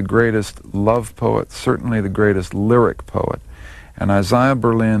 Certainly the greatest love poet, certainly the greatest lyric poet. And Isaiah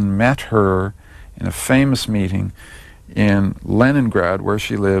Berlin met her in a famous meeting in Leningrad, where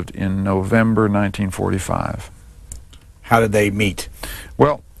she lived, in November 1945. How did they meet?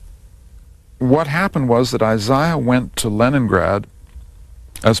 Well, what happened was that Isaiah went to Leningrad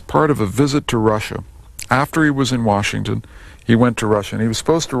as part of a visit to Russia. After he was in Washington, he went to Russia, and he was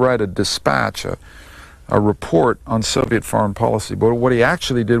supposed to write a dispatch, a report on Soviet foreign policy. But what he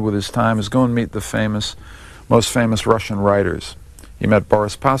actually did with his time is go and meet the most famous Russian writers. He met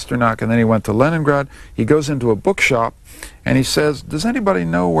Boris Pasternak, and then he went to Leningrad. He goes into a bookshop, and he says, does anybody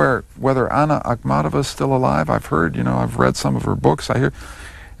know whether Anna Akhmatova is still alive? I've heard, you know, I've read some of her books, I hear.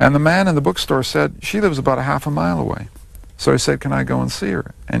 And the man in the bookstore said, she lives about a half a mile away. So he said, can I go and see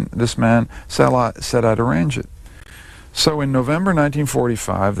her? And this man said I'd arrange it. So in November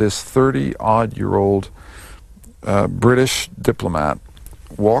 1945, this 30-odd-year-old British diplomat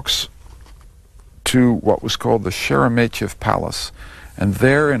walks to what was called the Sheremetyev Palace. And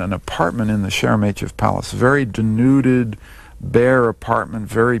there, in an apartment in the Sheremetyev Palace, very denuded, bare apartment,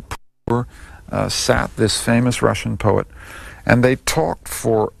 very poor, sat this famous Russian poet. And they talked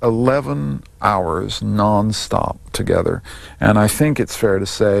for 11 hours non-stop together. And I think it's fair to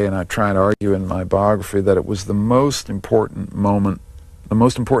say, and I try to argue in my biography, that it was the most important moment, the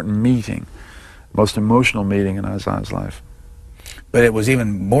most important meeting, most emotional meeting in Isaiah's life. But it was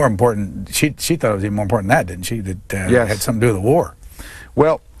even more important, she thought it was even more important than that, didn't she? That yes. Had something to do with the war.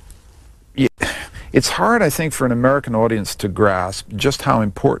 Well, it's hard, I think, for an American audience to grasp just how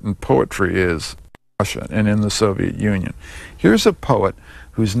important poetry is in Russia and in the Soviet Union. Here's a poet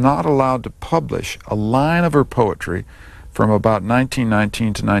who's not allowed to publish a line of her poetry from about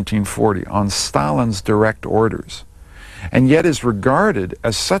 1919 to 1940 on Stalin's direct orders, and yet is regarded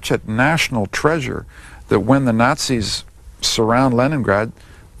as such a national treasure that when the Nazis surround Leningrad,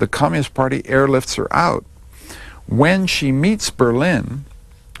 the Communist Party airlifts her out. When she meets Berlin,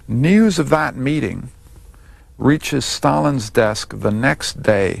 news of that meeting reaches Stalin's desk the next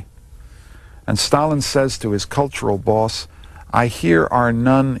day, and Stalin says to his cultural boss, I hear our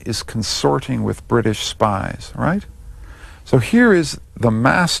nun is consorting with British spies, right? So here is the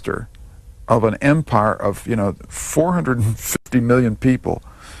master of an empire of, 450 million people,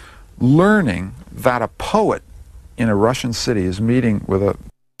 learning that a poet in a Russian city is meeting with a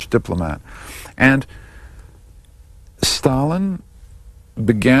diplomat. And Stalin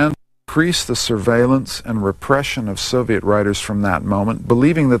began to increase the surveillance and repression of Soviet writers from that moment,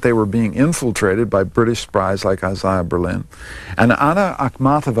 believing that they were being infiltrated by British spies like Isaiah Berlin. And Anna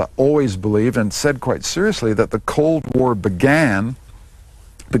Akhmatova always believed, and said quite seriously, that the Cold War began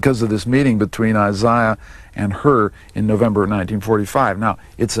because of this meeting between Isaiah and her in November 1945. Now,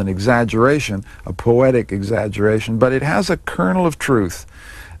 it's an exaggeration, a poetic exaggeration, but it has a kernel of truth.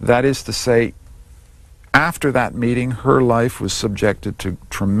 That is to say, after that meeting, her life was subjected to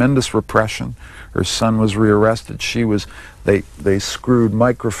tremendous repression. Her son was rearrested. They screwed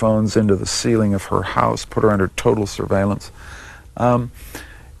microphones into the ceiling of her house, put her under total surveillance.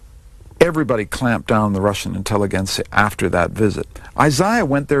 Everybody clamped down on the Russian intelligentsia after that visit. Isaiah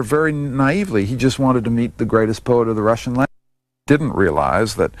went there very naively. He just wanted to meet the greatest poet of the Russian language. He didn't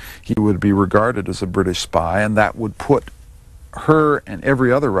realize that he would be regarded as a British spy, and that would put her and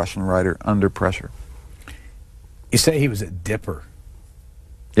every other Russian writer under pressure. You say he was a dipper.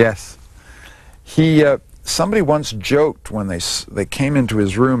 Yes. Somebody once joked when they came into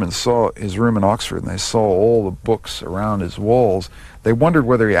his room and saw his room in Oxford, and they saw all the books around his walls. They wondered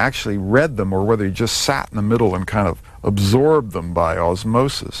whether he actually read them or whether he just sat in the middle and kind of absorbed them by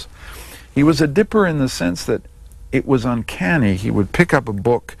osmosis. He was a dipper in the sense that it was uncanny. He would pick up a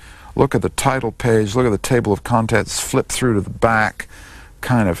book, look at the title page, look at the table of contents, flip through to the back,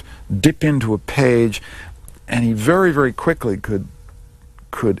 kind of dip into a page, and he very, very quickly could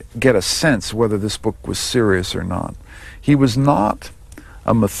get a sense whether this book was serious or not. He was not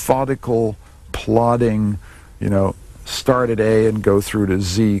a methodical, plodding, start at A and go through to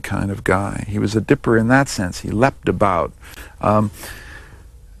Z kind of guy. He was a dipper in that sense. He leapt about.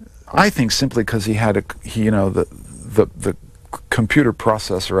 I think simply because he had the computer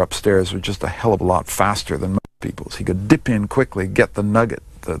processor upstairs was just a hell of a lot faster than most people's. He could dip in quickly, get the nugget,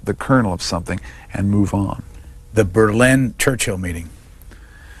 the kernel of something, and move on. The Berlin-Churchill meeting.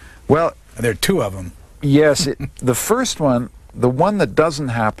 Well, there are two of them. Yes, the first one, the one that doesn't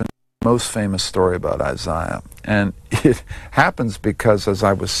happen, is the most famous story about Isaiah. And it happens because, as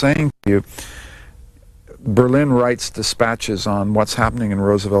I was saying to you, Berlin writes dispatches on what's happening in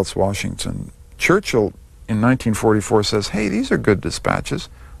Roosevelt's Washington. Churchill, in 1944, says, hey, these are good dispatches.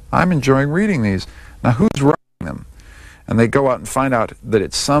 I'm enjoying reading these. Now, who's writing them? And they go out and find out that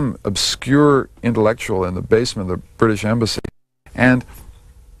it's some obscure intellectual in the basement of the British Embassy. And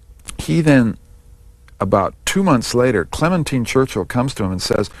he then, about 2 months later, Clementine Churchill comes to him and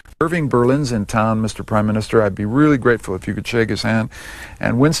says, Irving Berlin's in town, Mr. Prime Minister. I'd be really grateful if you could shake his hand.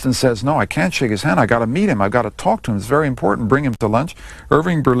 And Winston says, no, I can't shake his hand. I got to meet him. I've got to talk to him. It's very important. Bring him to lunch.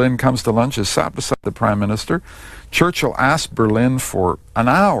 Irving Berlin comes to lunch, is sat beside the Prime Minister. Churchill asked Berlin for an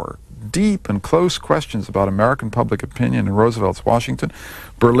hour, deep and close questions about American public opinion in Roosevelt's Washington.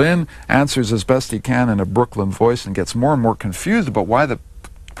 Berlin answers as best he can in a Brooklyn voice and gets more and more confused about why the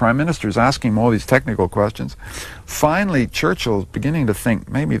Prime Minister is asking him all these technical questions. Finally, Churchill is beginning to think,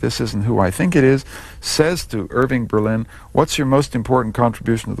 maybe this isn't who I think it is, says to Irving Berlin, what's your most important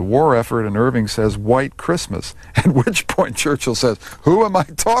contribution to the war effort? And Irving says, White Christmas. At which point Churchill says, who am I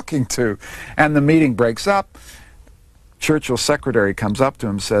talking to? And the meeting breaks up. Churchill's secretary comes up to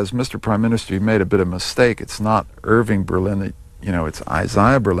him and says, Mr. Prime Minister, you made a bit of a mistake. It's not Irving Berlin that, it's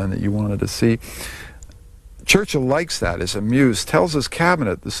Isaiah Berlin that you wanted to see. Churchill likes that, is amused, tells his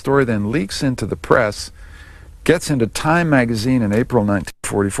cabinet. The story then leaks into the press, gets into Time magazine in April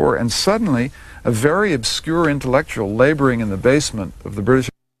 1944, and suddenly a very obscure intellectual laboring in the basement of the British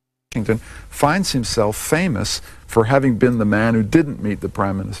Washington finds himself famous for having been the man who didn't meet the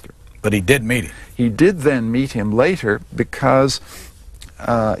Prime Minister. But he did meet him. He did then meet him later because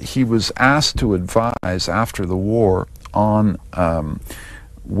he was asked to advise after the war on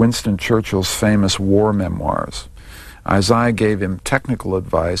Winston Churchill's famous war memoirs. Isaiah gave him technical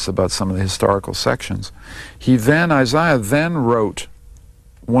advice about some of the historical sections. Isaiah then wrote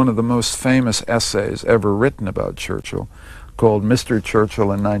one of the most famous essays ever written about Churchill, called Mr.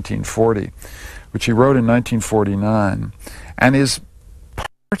 Churchill in 1940, which he wrote in 1949, and is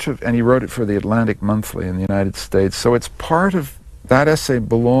part of, and he wrote it for the Atlantic Monthly in the United States. So it's part of, that essay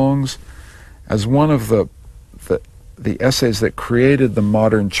belongs as one of the essays that created the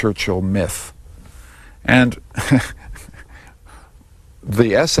modern Churchill myth. And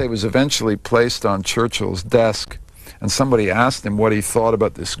the essay was eventually placed on Churchill's desk, and somebody asked him what he thought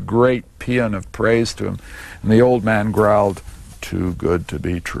about this great paean of praise to him, and the old man growled, "Too good to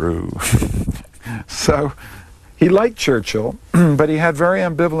be true." So He liked Churchill, but he had very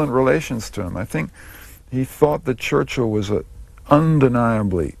ambivalent relations to him. I think he thought that Churchill was an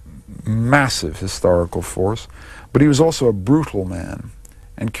undeniably massive historical force, but he was also a brutal man.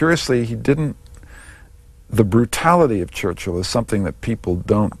 And curiously, the brutality of Churchill is something that people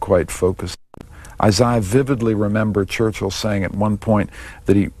don't quite focus on. Isaiah vividly remembered Churchill saying at one point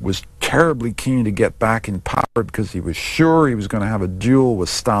that he was terribly keen to get back in power because he was sure he was going to have a duel with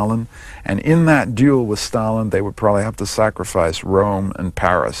Stalin, and in that duel with Stalin they would probably have to sacrifice Rome and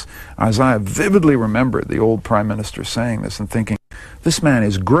Paris. Isaiah vividly remembered the old prime minister saying this and thinking, this man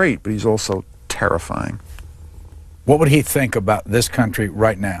is great, but he's also terrifying. What would he think about this country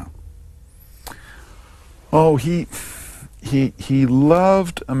right now? Oh, he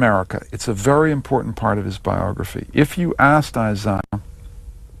loved America. It's a very important part of his biography. If you asked Isaiah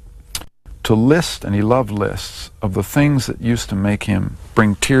to list, and he loved lists, of the things that used to make him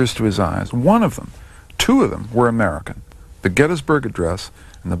bring tears to his eyes, two of them were American. The Gettysburg Address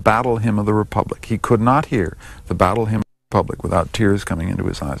and the Battle Hymn of the Republic. He could not hear the Battle Hymn of the Republic without tears coming into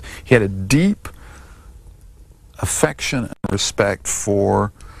his eyes. He had a deep affection and respect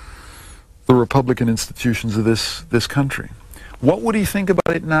for the Republican institutions of this country. What would he think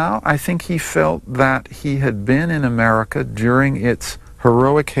about it now? I think he felt that he had been in America during its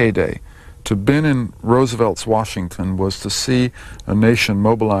heroic heyday. To been in Roosevelt's Washington was to see a nation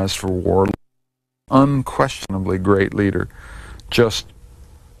mobilized for war, unquestionably great leader, just,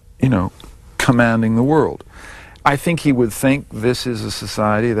 commanding the world. I think he would think this is a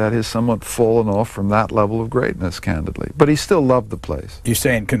society that has somewhat fallen off from that level of greatness, candidly. But he still loved the place. You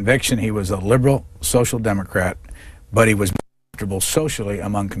say in conviction he was a liberal social democrat, but he was comfortable socially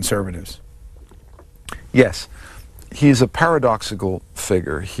among conservatives. Yes. He's a paradoxical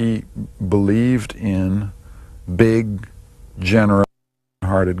figure. He believed in big,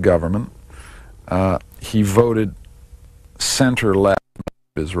 generous-hearted government. He voted center-left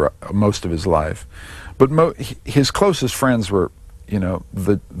most of his life. But his closest friends were,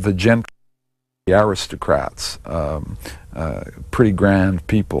 the gentry, the aristocrats, pretty grand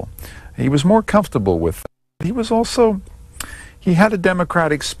people. He was more comfortable with that. He was also, he had a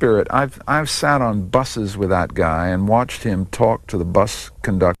democratic spirit. I've sat on buses with that guy and watched him talk to the bus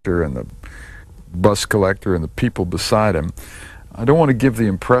conductor and the bus collector and the people beside him. I don't want to give the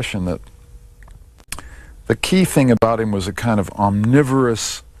impression that the key thing about him was a kind of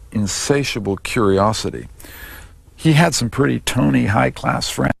omnivorous, insatiable curiosity. He had some pretty tony, high-class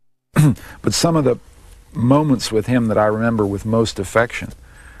friends, but some of the moments with him that I remember with most affection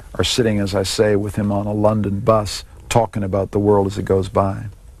are sitting, as I say, with him on a London bus, talking about the world as it goes by.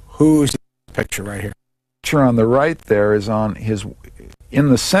 Who's the picture right here? The picture on the right there is in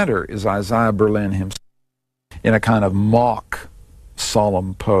the center is Isaiah Berlin himself, in a kind of mock,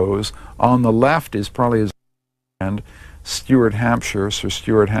 solemn pose. On the left is probably his friend, Sir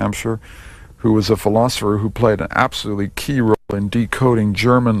Stuart Hampshire, who was a philosopher who played an absolutely key role in decoding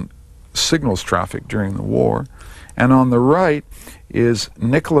German signals traffic during the war. And on the right is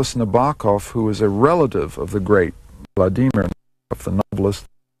Nicholas Nabokov, who is a relative of the great Vladimir Nabokov, the novelist,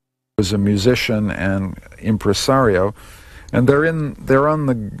 who was a musician and impresario. And they're on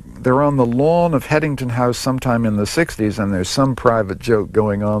the lawn of Headington House sometime in the 60s, and there's some private joke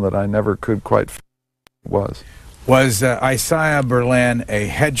going on that I never could quite figure out what it was. Was Isaiah Berlin a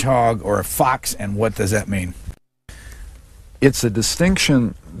hedgehog or a fox, and what does that mean? It's a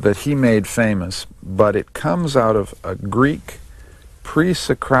distinction that he made famous, but it comes out of a Greek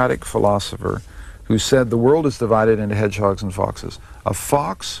pre-Socratic philosopher who said the world is divided into hedgehogs and foxes. A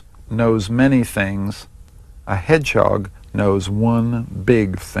fox knows many things, a hedgehog knows one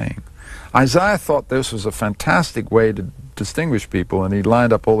big thing. Isaiah thought this was a fantastic way to distinguish people, and he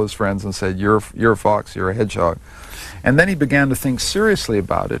lined up all his friends and said, you're a fox, you're a hedgehog. And then he began to think seriously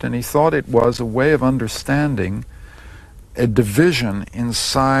about it, and he thought it was a way of understanding a division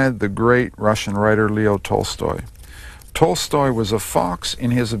inside the great Russian writer Leo Tolstoy. Tolstoy was a fox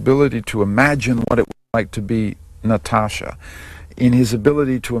in his ability to imagine what it would like to be Natasha, in his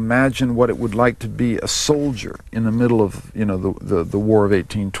ability to imagine what it would like to be a soldier in the middle of the War of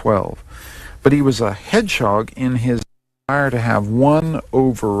 1812. But he was a hedgehog in his desire to have one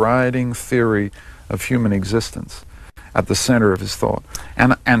overriding theory of human existence at the center of his thought.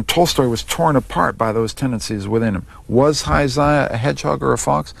 And Tolstoy was torn apart by those tendencies within him. Was Isaiah a hedgehog or a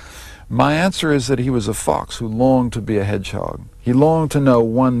fox? My answer is that he was a fox who longed to be a hedgehog. He longed to know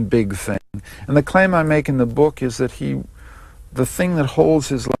one big thing. And the claim I make in the book is that the thing that holds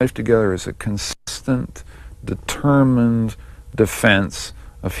his life together is a consistent, determined defense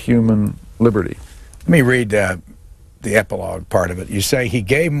of human liberty. Let me read the epilogue part of it. You say he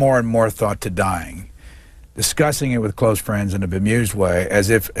gave more and more thought to dying. discussing it with close friends in a bemused way, as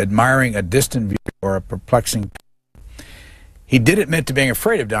if admiring a distant view or a perplexing. He did admit to being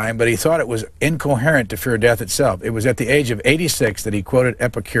afraid of dying, but he thought it was incoherent to fear death itself. It was at the age of 86 that he quoted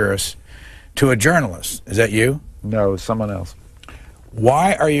Epicurus to a journalist. Is that you? No, someone else.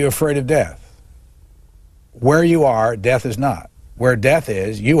 Why are you afraid of death? Where you are, death is not. Where death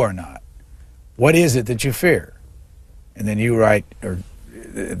is, you are not. What is it that you fear? And then you write, or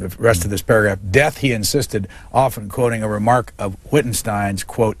the rest of this paragraph, death, he insisted, often quoting a remark of Wittgenstein's,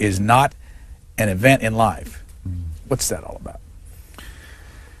 quote, is not an event in life. What's that all about?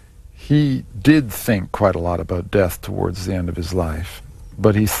 He did think quite a lot about death towards the end of his life,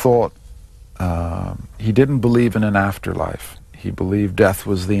 but he thought, he didn't believe in an afterlife. He believed death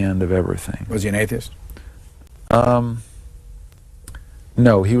was the end of everything. Was he an atheist?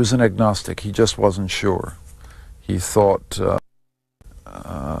 No, he was an agnostic. He just wasn't sure. He thought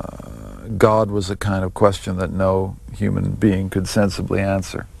God was a kind of question that no human being could sensibly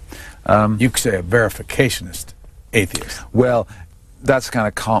answer. You could say a verificationist atheist. Well, that's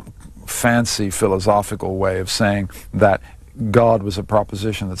kind of fancy philosophical way of saying that God was a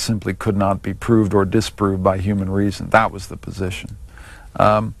proposition that simply could not be proved or disproved by human reason. That was the position.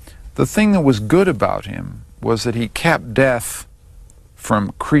 The thing that was good about him was that he kept death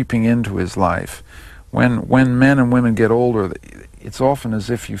from creeping into his life. When men and women get older, it's often as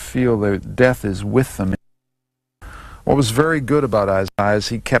if you feel that death is with them. What was very good about Isaiah is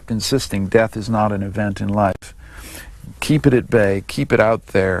he kept insisting death is not an event in life. Keep it at bay, keep it out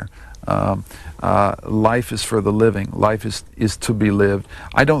there. Life is for the living. Life is to be lived.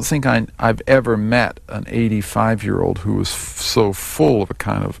 I don't think I've ever met an 85-year-old who was so full of a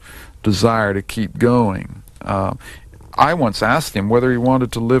kind of desire to keep going. I once asked him whether he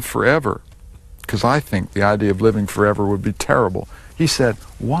wanted to live forever, because I think the idea of living forever would be terrible. He said,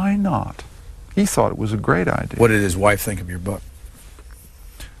 why not? He thought it was a great idea. What did his wife think of your book?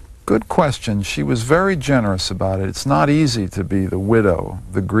 Good question. She was very generous about it. It's not easy to be the widow,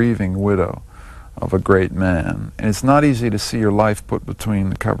 the grieving widow of a great man. And it's not easy to see your life put between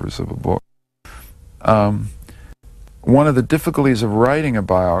the covers of a book. One of the difficulties of writing a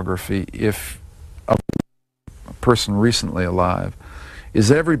biography, if a person recently alive, is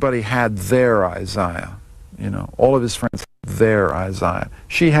everybody had their Isaiah. You know, all of his friends had their Isaiah.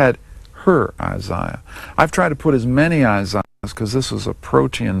 She had her Isaiah. I've tried to put as many Isaiahs, because this was a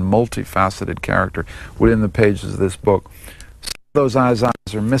protean, multifaceted character within the pages of this book. Some of those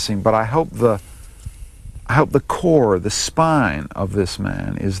Isaiahs are missing, but I hope the core, the spine of this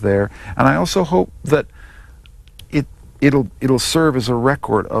man is there, and I also hope that it'll serve as a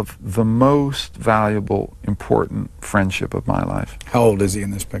record of the most valuable, important friendship of my life. How old is he in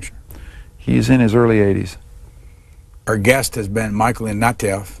this picture? He's in his early 80s. Our guest has been Michael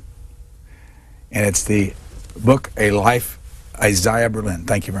Ignatieff, and it's the book, A Life, Isaiah Berlin.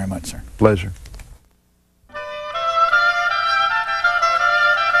 Thank you very much, sir. Pleasure.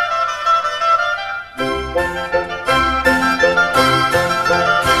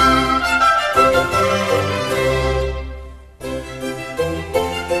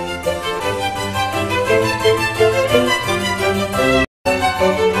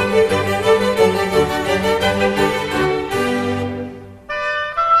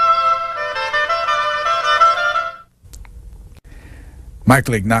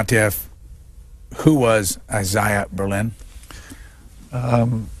 Michael Ignatieff, who was Isaiah Berlin?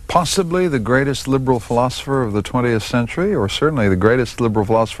 Possibly the greatest liberal philosopher of the 20th century, or certainly the greatest liberal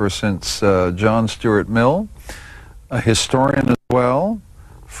philosopher since John Stuart Mill, a historian as well,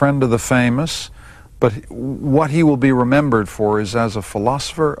 friend of the famous, but what he will be remembered for is as a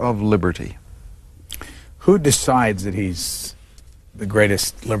philosopher of liberty. Who decides that he's the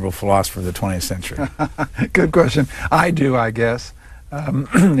greatest liberal philosopher of the 20th century? Good question. I do, I guess.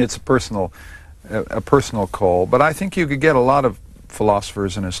 It's a personal call, but I think you could get a lot of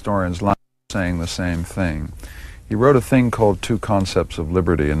philosophers and historians saying the same thing. He wrote a thing called Two Concepts of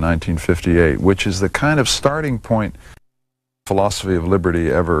Liberty in 1958, which is the kind of starting point philosophy of liberty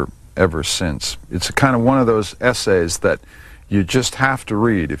ever since. It's a kind of one of those essays that you just have to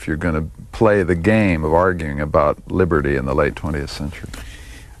read if you're going to play the game of arguing about liberty in the late 20th century.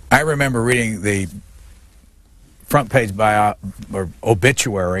 I remember reading the front page or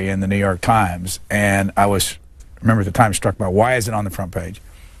obituary in the New York Times, and I remember at the time struck by, why is it on the front page?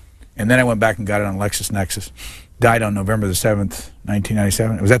 And then I went back and got it on LexisNexis. Died on November the 7th,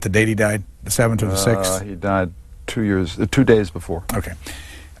 1997. Was that the date he died? The 7th or the 6th? He died 2 days before. Okay.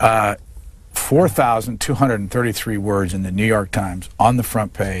 4,233 words in the New York Times on the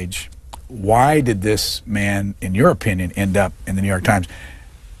front page. Why did this man, in your opinion, end up in the New York Times?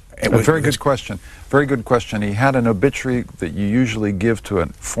 A very good question. Very good question. He had an obituary that you usually give to a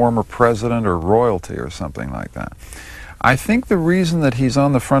former president or royalty or something like that. I think the reason that he's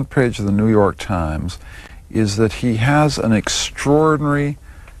on the front page of the New York Times is that he has an extraordinary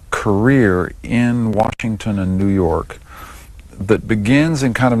career in Washington and New York that begins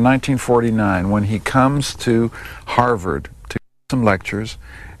in kind of 1949 when he comes to Harvard to give some lectures,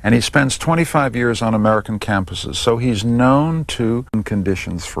 and he spends 25 years on American campuses. So he's known to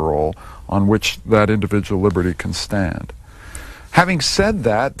conditions for all on which that individual liberty can stand. Having said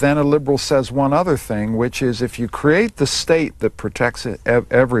that, then a liberal says one other thing, which is if you create the state that protects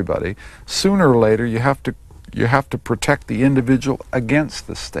everybody, sooner or later you have to protect the individual against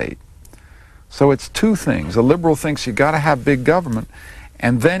the state. So it's two things. A liberal thinks you got to have big government,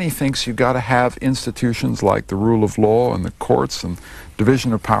 and then he thinks you got to have institutions like the rule of law and the courts and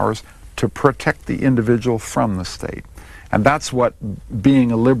division of powers to protect the individual from the state. And that's what being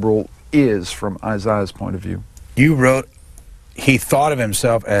a liberal is from Isaiah's point of view. You wrote he thought of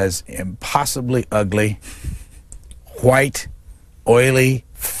himself as impossibly ugly, white, oily,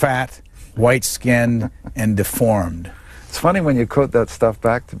 fat, white-skinned, and deformed. It's funny when you quote that stuff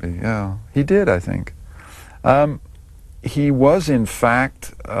back to me. Yeah, he did, I think. He was, in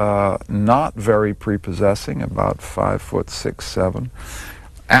fact, not very prepossessing, about 5'6", 5'7".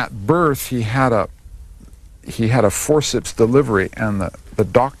 At birth, he had a forceps delivery, and the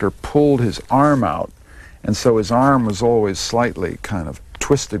doctor pulled his arm out, and so his arm was always slightly kind of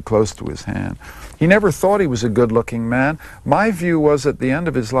twisted close to his hand. He never thought he was a good-looking man. My view was at the end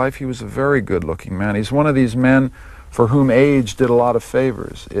of his life he was a very good-looking man. He's one of these men for whom age did a lot of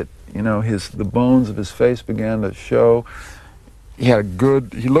favors. The bones of his face began to show. He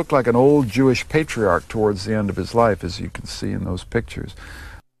looked like an old Jewish patriarch towards the end of his life, as you can see in those pictures.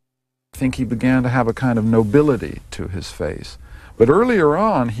 I think he began to have a kind of nobility to his face. But earlier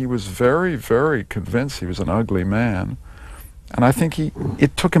on, he was very, very convinced he was an ugly man. And I think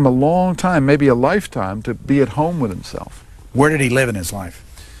it took him a long time, maybe a lifetime, to be at home with himself. Where did he live in his life?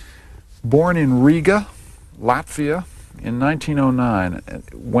 Born in Riga, Latvia, in 1909,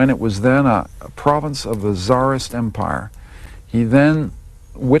 when it was then a province of the Tsarist Empire. He then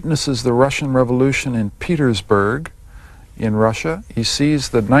witnesses the Russian Revolution in Petersburg, in Russia. He sees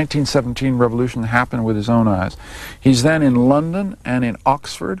the 1917 revolution happen with his own eyes. He's then in London and in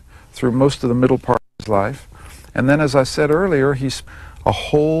Oxford through most of the middle part of his life. And then, as I said earlier, he's a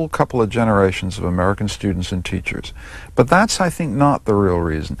whole couple of generations of American students and teachers. But that's, I think, not the real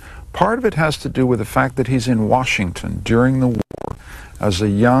reason. Part of it has to do with the fact that he's in Washington during the war as a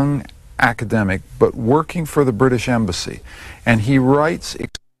young academic, but working for the British Embassy. And he writes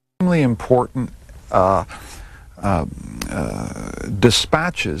extremely important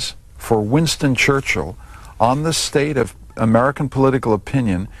dispatches for Winston Churchill on the state of American political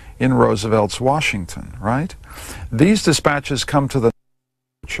opinion in Roosevelt's Washington, right? These dispatches come to the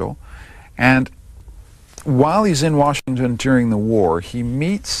Churchill, and while he's in Washington during the war, he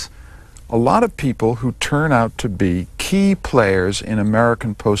meets a lot of people who turn out to be key players in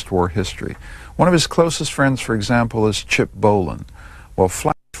American post-war history. One of his closest friends, for example, is Chip Bolin. Well,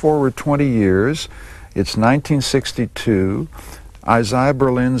 flash forward 20 years, it's 1962. Isaiah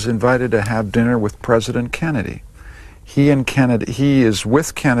Berlin's invited to have dinner with President Kennedy. He is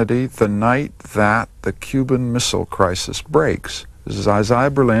with Kennedy the night that the Cuban Missile Crisis breaks. This is Isaiah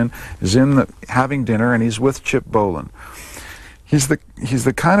Berlin is having dinner, and he's with Chip Bolin. He's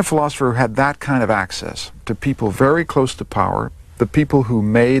the kind of philosopher who had that kind of access to people very close to power. The people who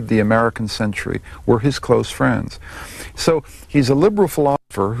made the American century were his close friends. So he's a liberal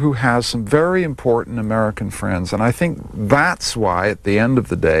philosopher who has some very important American friends, and I think that's why, at the end of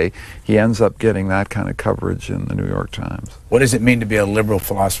the day, he ends up getting that kind of coverage in the New York Times. What does it mean to be a liberal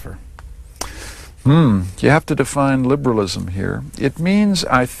philosopher? You have to define liberalism here. It means,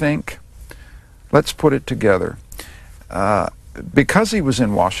 I think, let's put it together. Because he was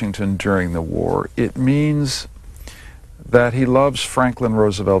in Washington during the war, it means that he loves Franklin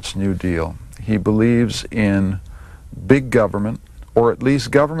Roosevelt's New Deal. He believes in big government, or at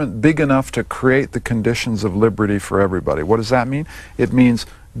least government big enough to create the conditions of liberty for everybody. What does that mean? It means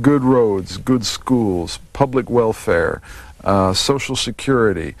good roads, good schools, public welfare, social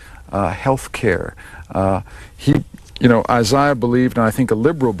security, health care. Isaiah believed, and I think a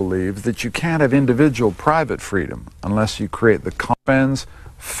liberal believed, that you can't have individual private freedom unless you create the spends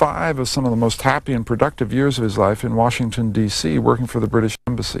 5 of some of the most happy and productive years of his life in Washington, D.C., working for the British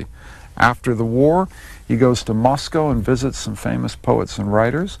Embassy. After the war, he goes to Moscow and visits some famous poets and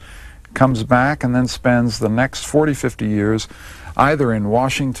writers, comes back, and then spends the next 40, 50 years either in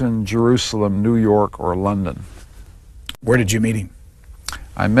Washington, Jerusalem, New York, or London. Where did you meet him?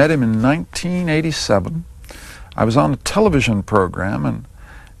 I met him in 1987. I was on a television program,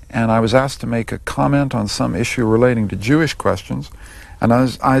 and I was asked to make a comment on some issue relating to Jewish questions. And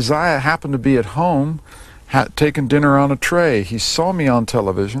Isaiah happened to be at home, had taken dinner on a tray. He saw me on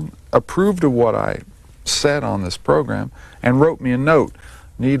television, approved of what I said on this program, and wrote me a note.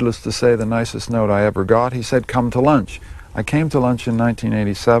 Needless to say, the nicest note I ever got. He said, "Come to lunch." I came to lunch in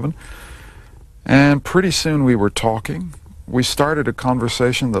 1987, and pretty soon we were talking. We started a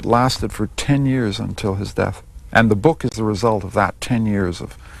conversation that lasted for 10 years until his death. And the book is the result of that 10 years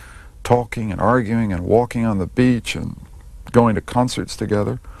of talking and arguing and walking on the beach and going to concerts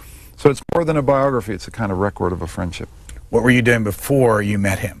together. So it's more than a biography, it's a kind of record of a friendship. What were you doing before you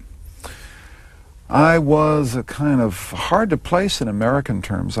met him? I was a kind of hard to place in American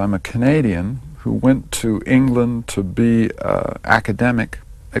terms. I'm a Canadian who went to England to be academic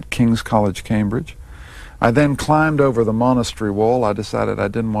at King's College, Cambridge. I then climbed over the monastery wall. I decided I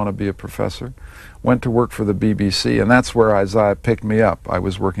didn't want to be a professor. Went to work for the BBC, and that's where Isaiah picked me up. I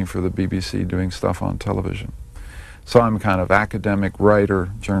was working for the BBC doing stuff on television. So I'm kind of academic,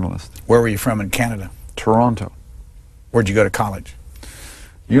 writer, journalist. Where were you from in Canada? Toronto. Where'd you go to college?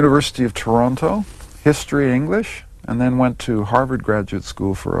 University of Toronto, history, English, and then went to Harvard Graduate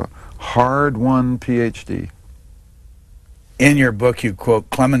School for a hard-won PhD. In your book, you quote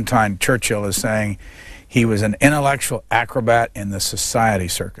Clementine Churchill as saying he was an intellectual acrobat in the society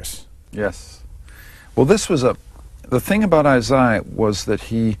circus. Yes. Well, the thing about Isaiah was that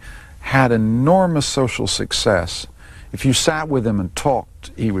he had enormous social success. If you sat with him and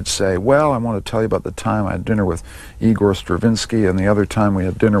talked, he would say, "Well, I want to tell you about the time I had dinner with Igor Stravinsky and the other time we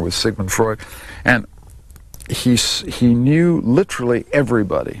had dinner with Sigmund Freud." And he knew literally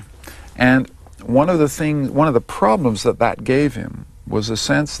everybody. And one of the problems that gave him was a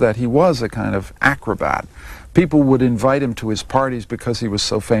sense that he was a kind of acrobat. People would invite him to his parties because he was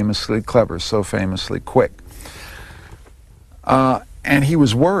so famously clever, so famously quick. And he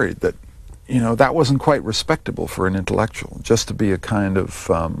was worried that, that wasn't quite respectable for an intellectual, just to be a kind of,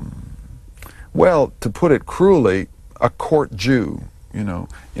 well, to put it cruelly, a court Jew,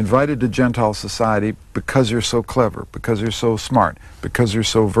 invited to Gentile society because you're so clever, because you're so smart, because you're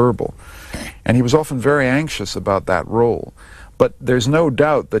so verbal. And he was often very anxious about that role. But there's no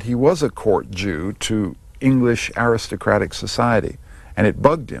doubt that he was a court Jew to English aristocratic society, and it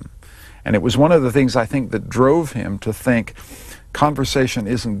bugged him. And it was one of the things I think that drove him to think conversation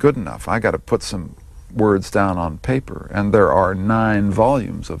isn't good enough. I got to put some words down on paper, and there are 9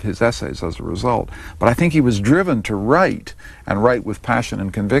 volumes of his essays as a result. But I think he was driven to write, and write with passion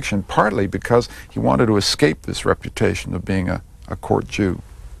and conviction, partly because he wanted to escape this reputation of being a court Jew.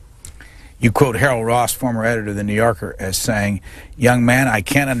 You quote Harold Ross, former editor of The New Yorker, as saying, "Young man, I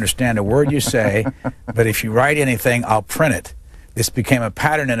can't understand a word you say, but if you write anything, I'll print it." This became a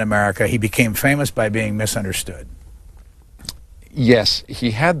pattern in America. He became famous by being misunderstood. Yes,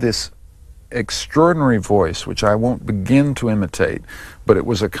 he had this extraordinary voice, which I won't begin to imitate, but it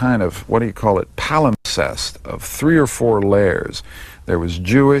was a kind of, palimpsest of 3 or 4 layers. There was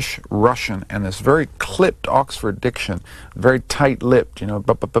Jewish, Russian, and this very clipped Oxford diction, very tight-lipped,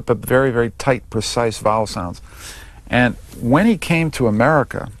 very, very tight, precise vowel sounds. And when he came to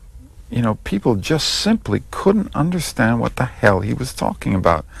America, people just simply couldn't understand what the hell he was talking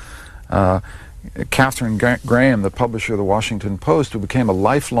about. Catherine Graham, the publisher of the Washington Post, who became a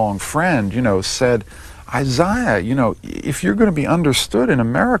lifelong friend, said, "Isaiah, if you're going to be understood in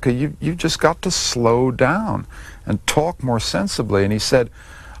America, you've just got to slow down and talk more sensibly." And he said,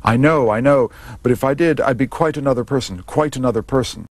 I know, but if I did, I'd be quite another person, quite another person."